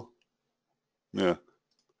political. Yeah.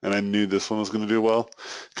 And I knew this one was going to do well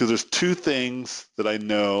because there's two things that I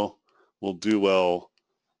know will do well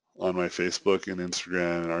on my Facebook and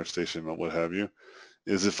Instagram and ArtStation and what have you,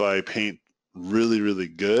 is if I paint really, really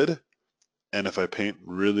good and if I paint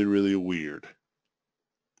really, really weird.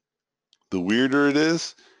 The weirder it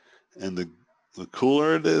is and the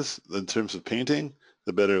cooler it is in terms of painting,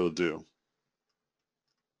 the better it will do.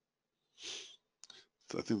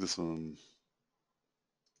 So I think this one,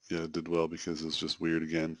 yeah, did well because it's just weird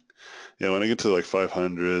again. Yeah, when I get to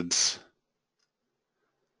 500s,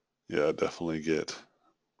 yeah, I definitely get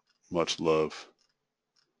much love.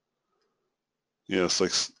 Yeah, it's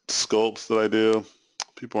like sculpts that I do.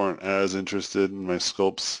 People aren't as interested in my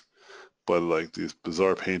sculpts, but these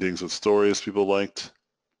bizarre paintings with stories people liked.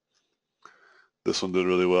 This one did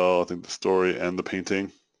really well. I think the story and the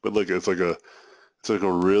painting. But it's like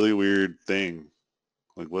a really weird thing.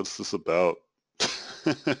 Like what's this about?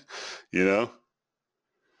 You know?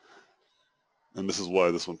 And this is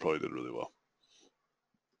why this one probably did really well.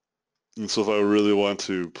 And so if I really want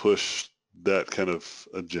to push that kind of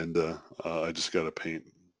agenda, I just got to paint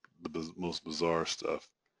the most bizarre stuff.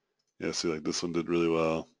 Yeah, see, like this one did really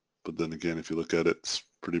well. But then again, if you look at it, it's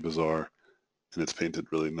pretty bizarre and it's painted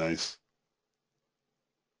really nice.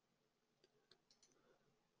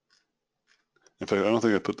 In fact, I don't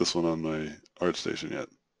think I put this one on my art station yet.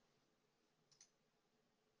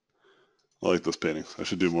 I like those paintings. I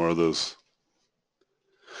should do more of those.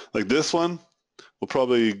 Like this one, we'll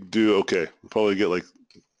probably do okay. We'll probably get like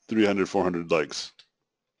 300, 400 likes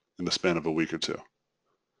in the span of a week or two.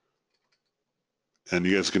 And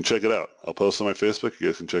you guys can check it out. I'll post on my Facebook. You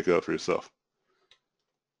guys can check it out for yourself.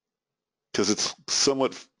 Because it's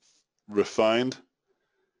somewhat refined,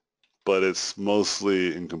 but it's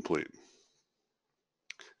mostly incomplete.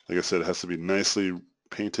 Like I said, it has to be nicely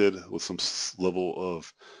painted with some level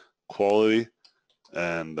of quality,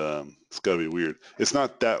 and it's got to be weird. It's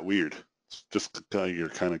not that weird. It's just your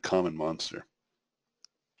kind of common monster.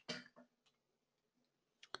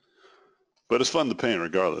 But it's fun to paint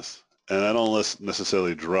regardless. And I don't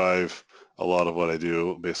necessarily drive a lot of what I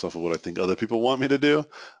do based off of what I think other people want me to do.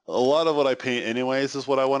 A lot of what I paint anyways is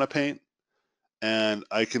what I want to paint. And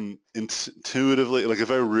I can intuitively, like if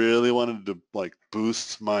I really wanted to like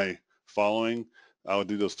boost my following, I would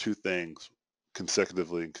do those two things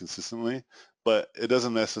consecutively and consistently. But it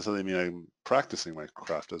doesn't necessarily mean I'm practicing my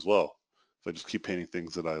craft as well. If I just keep painting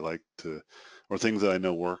things that I like to, or things that I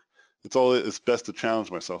know work, it's best to challenge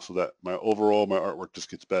myself so that my artwork just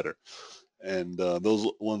gets better. And those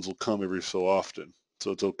ones will come every so often. So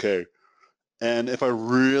it's okay. And if I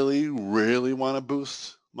really, really want to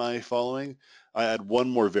boost my following, I add one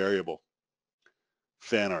more variable,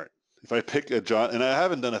 fan art. If I pick a genre, and I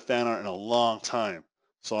haven't done a fan art in a long time,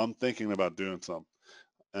 so I'm thinking about doing some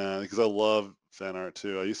because I love fan art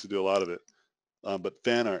too. I used to do a lot of it, but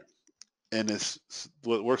fan art, and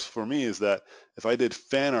what works for me is that if I did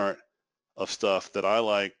fan art of stuff that I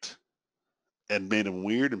liked and made them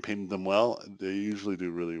weird and painted them well, they usually do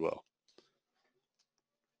really well.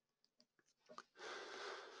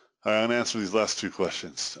 All right, I'm going to answer these last two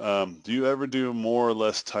questions. Do you ever do more or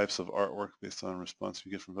less types of artwork based on response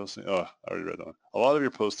you get from posting? Oh, I already read that one. A lot of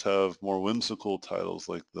your posts have more whimsical titles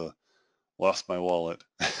like the Lost My Wallet.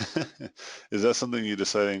 Is that something you're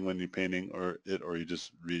deciding when you're painting or are you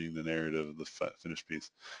just reading the narrative of the finished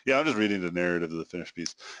piece? Yeah, I'm just reading the narrative of the finished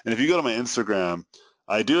piece. And if you go to my Instagram,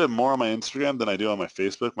 I do it more on my Instagram than I do on my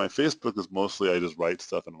Facebook. My Facebook is mostly I just write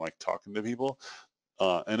stuff and I'm like talking to people.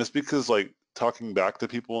 And it's because like talking back to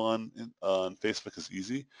people on Facebook is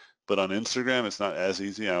easy, but on Instagram it's not as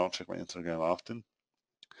easy. I don't check my Instagram often.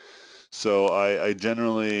 So I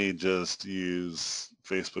generally just use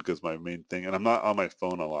Facebook as my main thing, and I'm not on my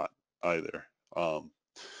phone a lot either. Or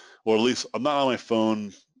at least I'm not on my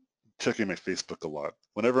phone checking my Facebook a lot.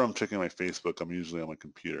 Whenever I'm checking my Facebook, I'm usually on my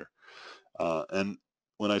computer. And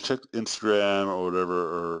when I check Instagram or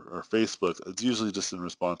whatever or Facebook, it's usually just in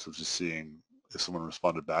response to just seeing if someone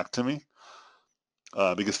responded back to me.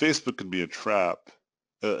 Because Facebook can be a trap,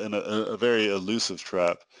 and a very elusive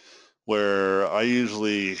trap, where I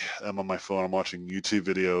usually am on my phone. I'm watching YouTube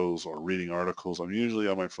videos or reading articles. I'm usually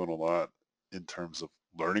on my phone a lot in terms of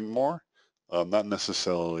learning more, not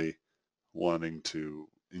necessarily wanting to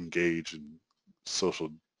engage in social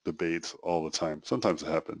debates all the time. Sometimes it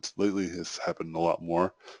happens. Lately, it's happened a lot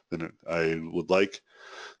more than I would like.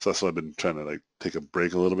 So that's why I've been trying to like take a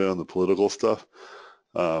break a little bit on the political stuff.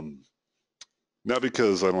 Um, Not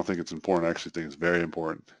because I don't think it's important. I actually think it's very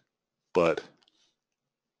important, but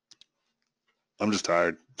I'm just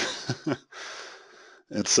tired.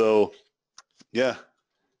 And so, yeah,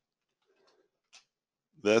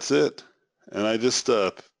 that's it. And I just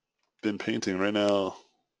been painting right now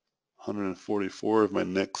 144 of my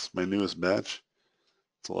newest batch.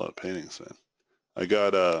 It's a lot of paintings, man. I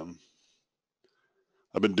got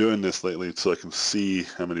I've been doing this lately so I can see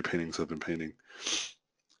how many paintings I've been painting.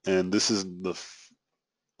 And this is the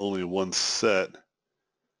only one set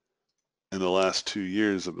in the last 2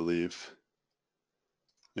 years, I believe.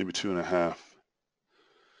 Maybe 2.5.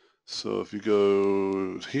 So if you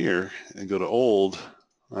go here and go to old,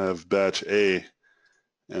 I have batch A,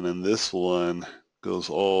 and then this one goes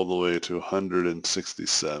all the way to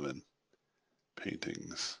 167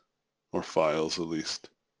 paintings, or files at least.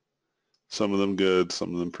 Some of them good,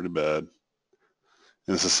 some of them pretty bad.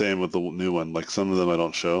 And it's the same with the new one. Like some of them I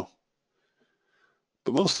don't show,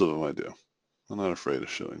 but most of them I do. I'm not afraid of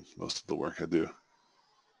showing most of the work I do.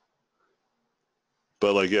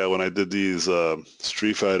 But like, yeah, when I did these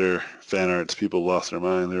Street Fighter fan arts, people lost their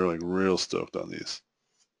mind. They were like real stoked on these.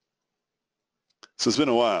 So it's been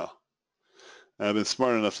a while. And I've been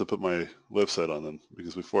smart enough to put my website on them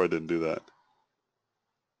because before I didn't do that.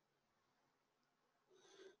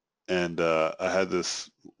 And I had this,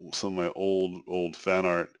 some of my old fan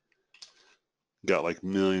art got like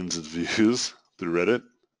millions of views through Reddit.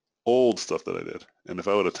 Old stuff that I did. And if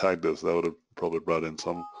I would have tagged this, that would have probably brought in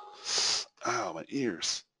some, ow, my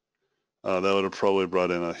ears. That would have probably brought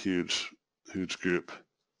in a huge group.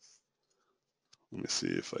 Let me see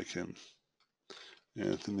if I can.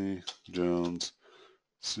 Anthony Jones,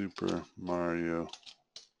 Super Mario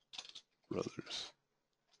Brothers.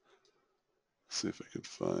 See if I could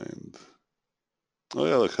find. Oh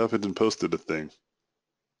yeah, look, Huffington posted a thing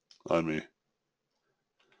on me.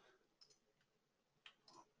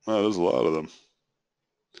 Wow, there's a lot of them.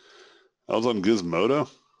 I was on Gizmodo.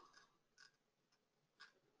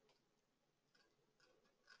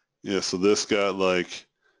 Yeah, so this got like,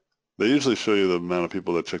 they usually show you the amount of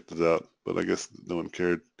people that checked it out, but I guess no one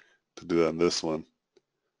cared to do that on this one.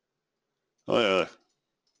 Oh yeah,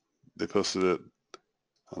 they posted it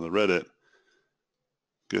on the Reddit.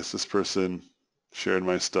 Guess this person shared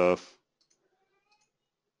my stuff.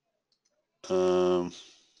 Um,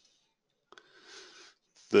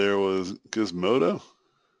 there was Gizmodo.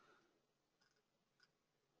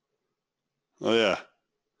 Oh yeah,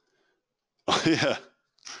 oh yeah.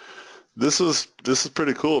 This is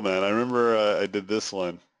pretty cool, man. I remember I did this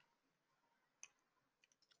one,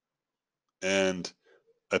 and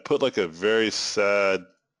I put like a very sad.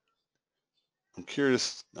 I'm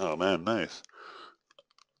curious. Oh man, nice.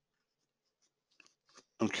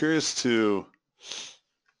 I'm curious to.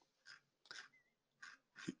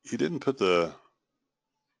 He didn't put the.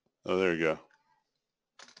 Oh, there you go.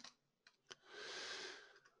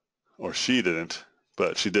 Or she didn't,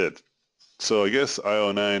 but she did. So I guess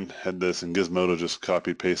IO9 had this, and Gizmodo just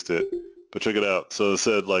copy paste it. But check it out. So it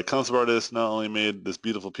said like concept artist not only made this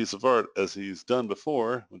beautiful piece of art as he's done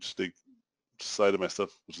before, which they cited my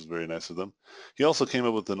stuff, which is very nice of them. He also came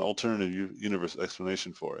up with an alternative universe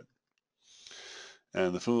explanation for it.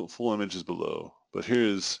 And the full image is below. But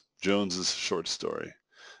here's Jones's short story.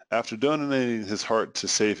 After donating his heart to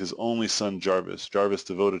save his only son Jarvis, Jarvis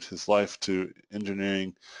devoted his life to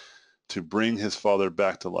engineering to bring his father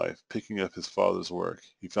back to life. Picking up his father's work,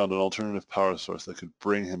 he found an alternative power source that could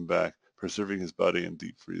bring him back, preserving his body in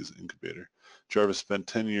deep freeze incubator. Jarvis spent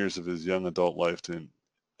 10 years of his young adult life to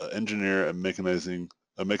engineer a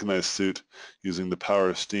mechanized suit using the power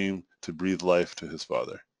of steam to breathe life to his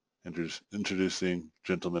father. Introducing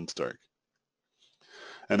Gentleman Stark.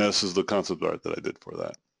 And this is the concept art that I did for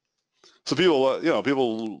that. So people,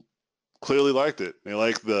 people clearly liked it. They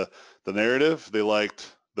liked the narrative. They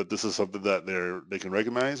liked that this is something that they can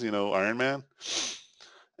recognize. Iron Man,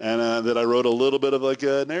 and that I wrote a little bit of like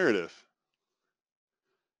a narrative,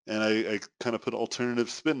 and I kind of put an alternative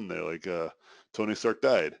spin there, like Tony Stark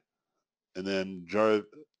died, and then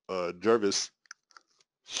Jarvis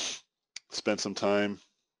spent some time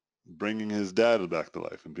bringing his dad back to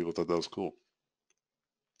life, and people thought that was cool.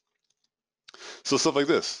 So stuff like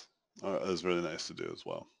this is really nice to do as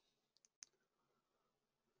well.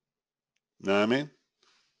 Know what I mean?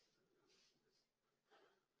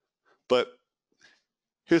 But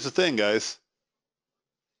here's the thing, guys.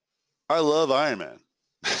 I love Iron Man.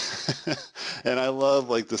 And I love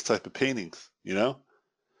like this type of paintings.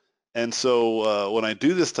 And so when I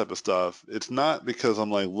do this type of stuff, it's not because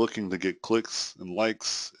I'm like looking to get clicks and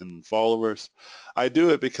likes and followers. I do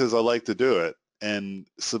it because I like to do it. And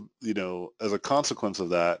so, as a consequence of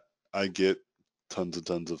that, I get tons and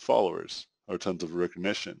tons of followers or tons of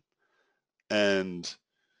recognition. And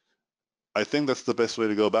I think that's the best way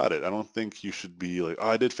to go about it. I don't think you should be like, oh,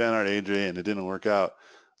 I did fan art AJ and it didn't work out.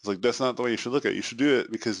 It's like, that's not the way you should look at it. You should do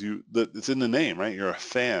it because it's in the name, right? You're a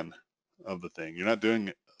fan of the thing. You're not doing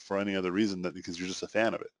it for any other reason that because you're just a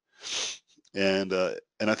fan of it. And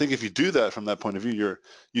I think if you do that from that point of view,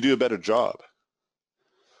 you do a better job.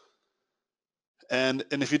 And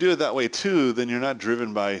if you do it that way too, then you're not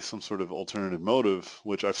driven by some sort of alternative motive,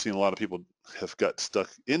 which I've seen a lot of people have got stuck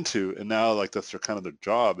into, and now like that's their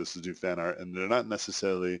job is to do fan art, and they're not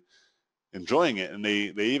necessarily enjoying it, and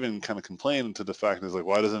they even kind of complain to the fact is like,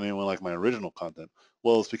 why doesn't anyone like my original content?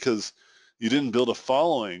 Well, it's because you didn't build a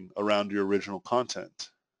following around your original content.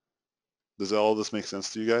 Does all this make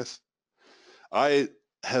sense to you guys? I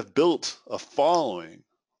have built a following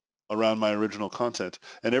around my original content,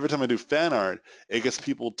 and every time I do fan art, it gets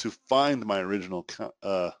people to find my original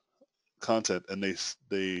content, and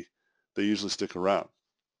they usually stick around.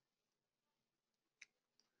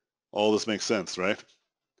 All this makes sense, right?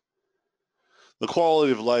 The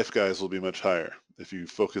quality of life, guys, will be much higher if you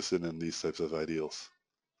focus in on these types of ideals.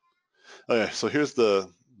 Okay, so here's the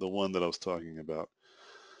the one that I was talking about.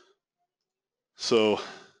 So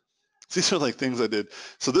these are like things I did.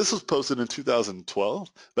 So this was posted in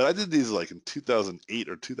 2012, but I did these like in 2008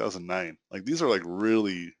 or 2009. Like these are like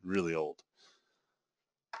really, really old.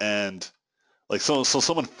 And like so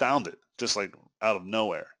someone found it just like out of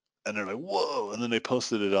nowhere, and they're like, "Whoa!" And then they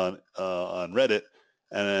posted it on Reddit,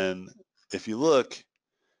 and then if you look,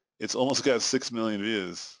 it's almost got 6 million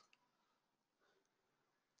views,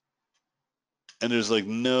 and there's like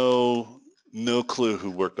no clue who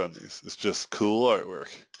worked on these. It's just cool artwork.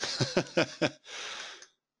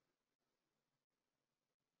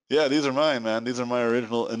 Yeah, these are mine, man. These are my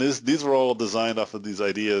original, and these were all designed off of these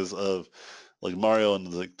ideas of like Mario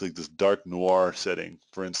in like this dark noir setting.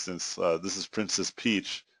 For instance, this is Princess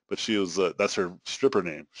Peach, but she was that's her stripper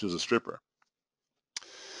name. She was a stripper.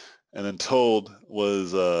 And then Toad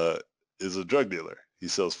was is a drug dealer. He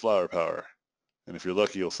sells flower power, and if you're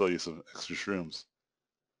lucky, he'll sell you some extra shrooms,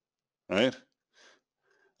 right?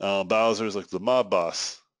 Bowser's like the mob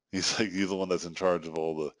boss. He's the one that's in charge of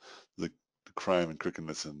all the crime and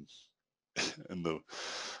crookedness in the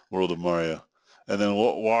world of Mario. And then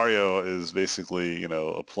Wario is basically,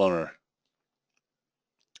 a plumber,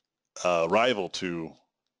 rival to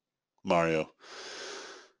Mario.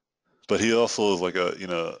 But he also is like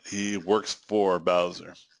he works for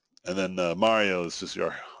Bowser. And then Mario is just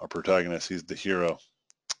our protagonist. He's the hero.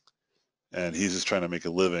 And he's just trying to make a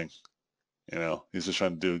living. He's just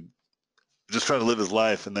trying to live his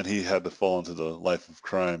life. And then he had to fall into the life of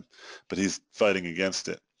crime, but he's fighting against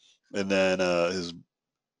it. And then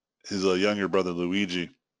his younger brother Luigi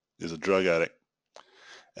is a drug addict,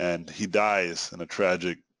 and he dies in a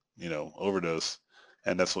tragic, overdose,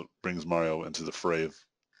 and that's what brings Mario into the fray of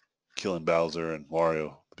killing Bowser and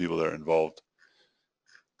Wario, the people that are involved,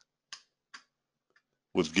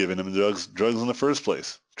 was giving him drugs in the first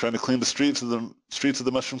place, trying to clean the streets of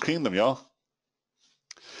the Mushroom Kingdom, y'all.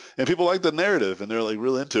 And people like the narrative, and they're like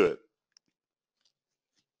real into it.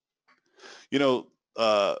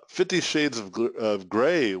 50 Shades of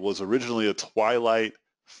Grey was originally a Twilight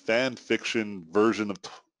fan fiction version of,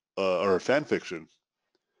 or a fan fiction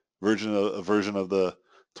a version of the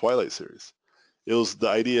Twilight series. It was the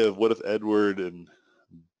idea of what if Edward and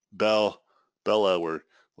Bella were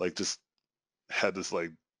like just had this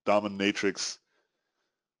like dominatrix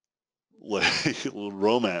like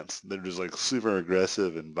romance. They're just like super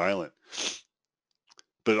aggressive and violent.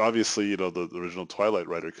 But obviously, the original Twilight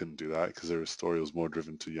writer couldn't do that because their story was more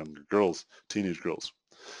driven to younger girls, teenage girls.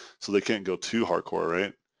 So they can't go too hardcore,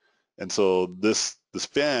 right? And so this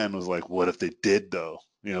fan was like, what if they did though?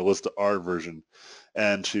 What's the art version?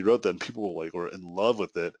 And she wrote that, and people were in love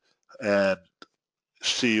with it. And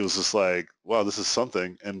she was just like, wow, this is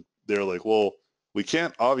something. And they're like, well, we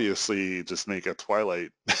can't obviously just make a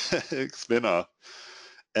Twilight spinoff.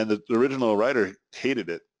 And the original writer hated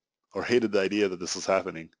it, or hated the idea that this was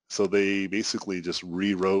happening. So they basically just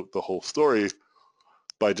rewrote the whole story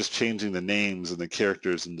by just changing the names and the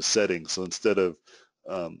characters and the setting. So instead of,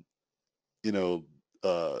 um,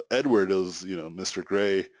 Edward is, Mr.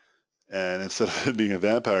 Grey, and instead of him being a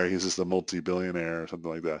vampire, he's just a multi-billionaire or something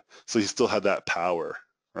like that. So he still had that power,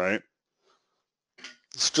 right?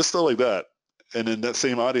 It's just stuff like that. And then that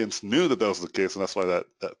same audience knew that was the case, and that's why that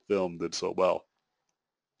film did so well.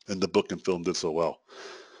 And the book and film did so well.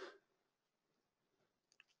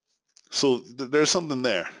 So there's something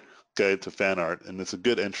there, okay, to fan art, and it's a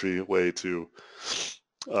good entryway to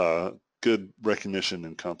good recognition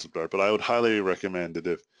in concept art. But I would highly recommend it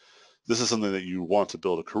if this is something that you want to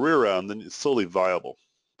build a career around, then it's totally viable.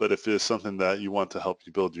 But if it's something that you want to help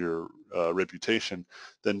you build your reputation,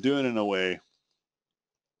 then do it in a way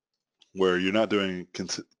where you're not doing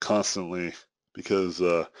it constantly, because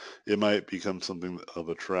it might become something of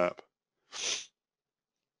a trap.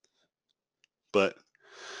 But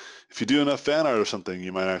if you do enough fan art or something,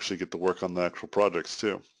 you might actually get to work on the actual projects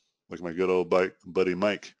too. Like my good old buddy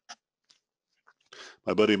Mike.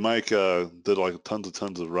 My buddy Mike did like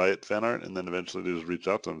tons of Riot fan art, and then eventually they just reached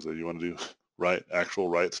out to him and said, you want to do actual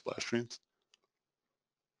Riot splash screens?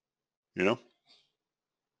 You know?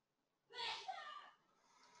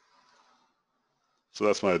 So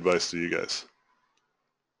that's my advice to you guys.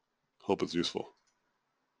 Hope it's useful.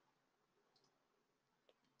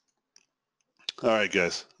 All right,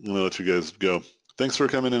 guys. I'm going to let you guys go. Thanks for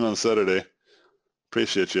coming in on Saturday.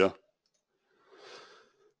 Appreciate you.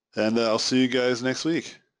 And I'll see you guys next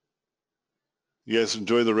week. You guys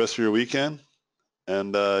enjoy the rest of your weekend.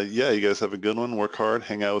 And yeah, you guys have a good one. Work hard.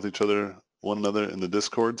 Hang out with one another in the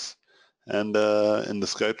Discords and in the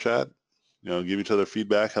Skype chat. Give each other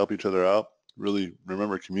feedback, help each other out. Really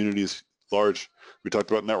remember, community is large. We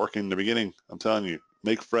talked about networking in the beginning. I'm telling you,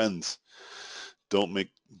 Make friends.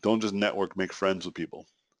 Don't just network, make friends with people.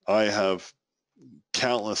 I have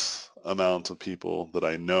countless amounts of people that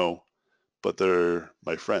I know, but they're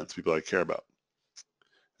my friends, people I care about.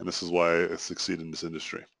 And this is why I succeed in this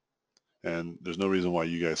industry. And there's no reason why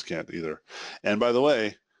you guys can't either. And by the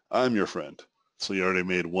way, I'm your friend. So you already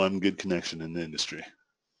made one good connection in the industry.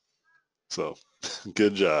 So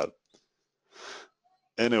good job.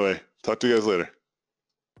 Anyway, talk to you guys later.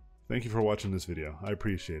 Thank you for watching this video. I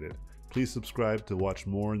appreciate it. Please subscribe to watch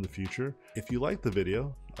more in the future. If you like the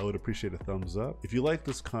video, I would appreciate a thumbs up. If you like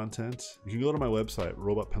this content, you can go to my website,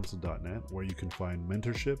 robotpencil.net, where you can find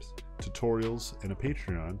mentorships, tutorials, and a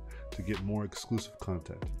Patreon to get more exclusive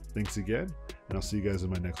content. Thanks again, and I'll see you guys in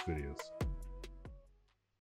my next videos.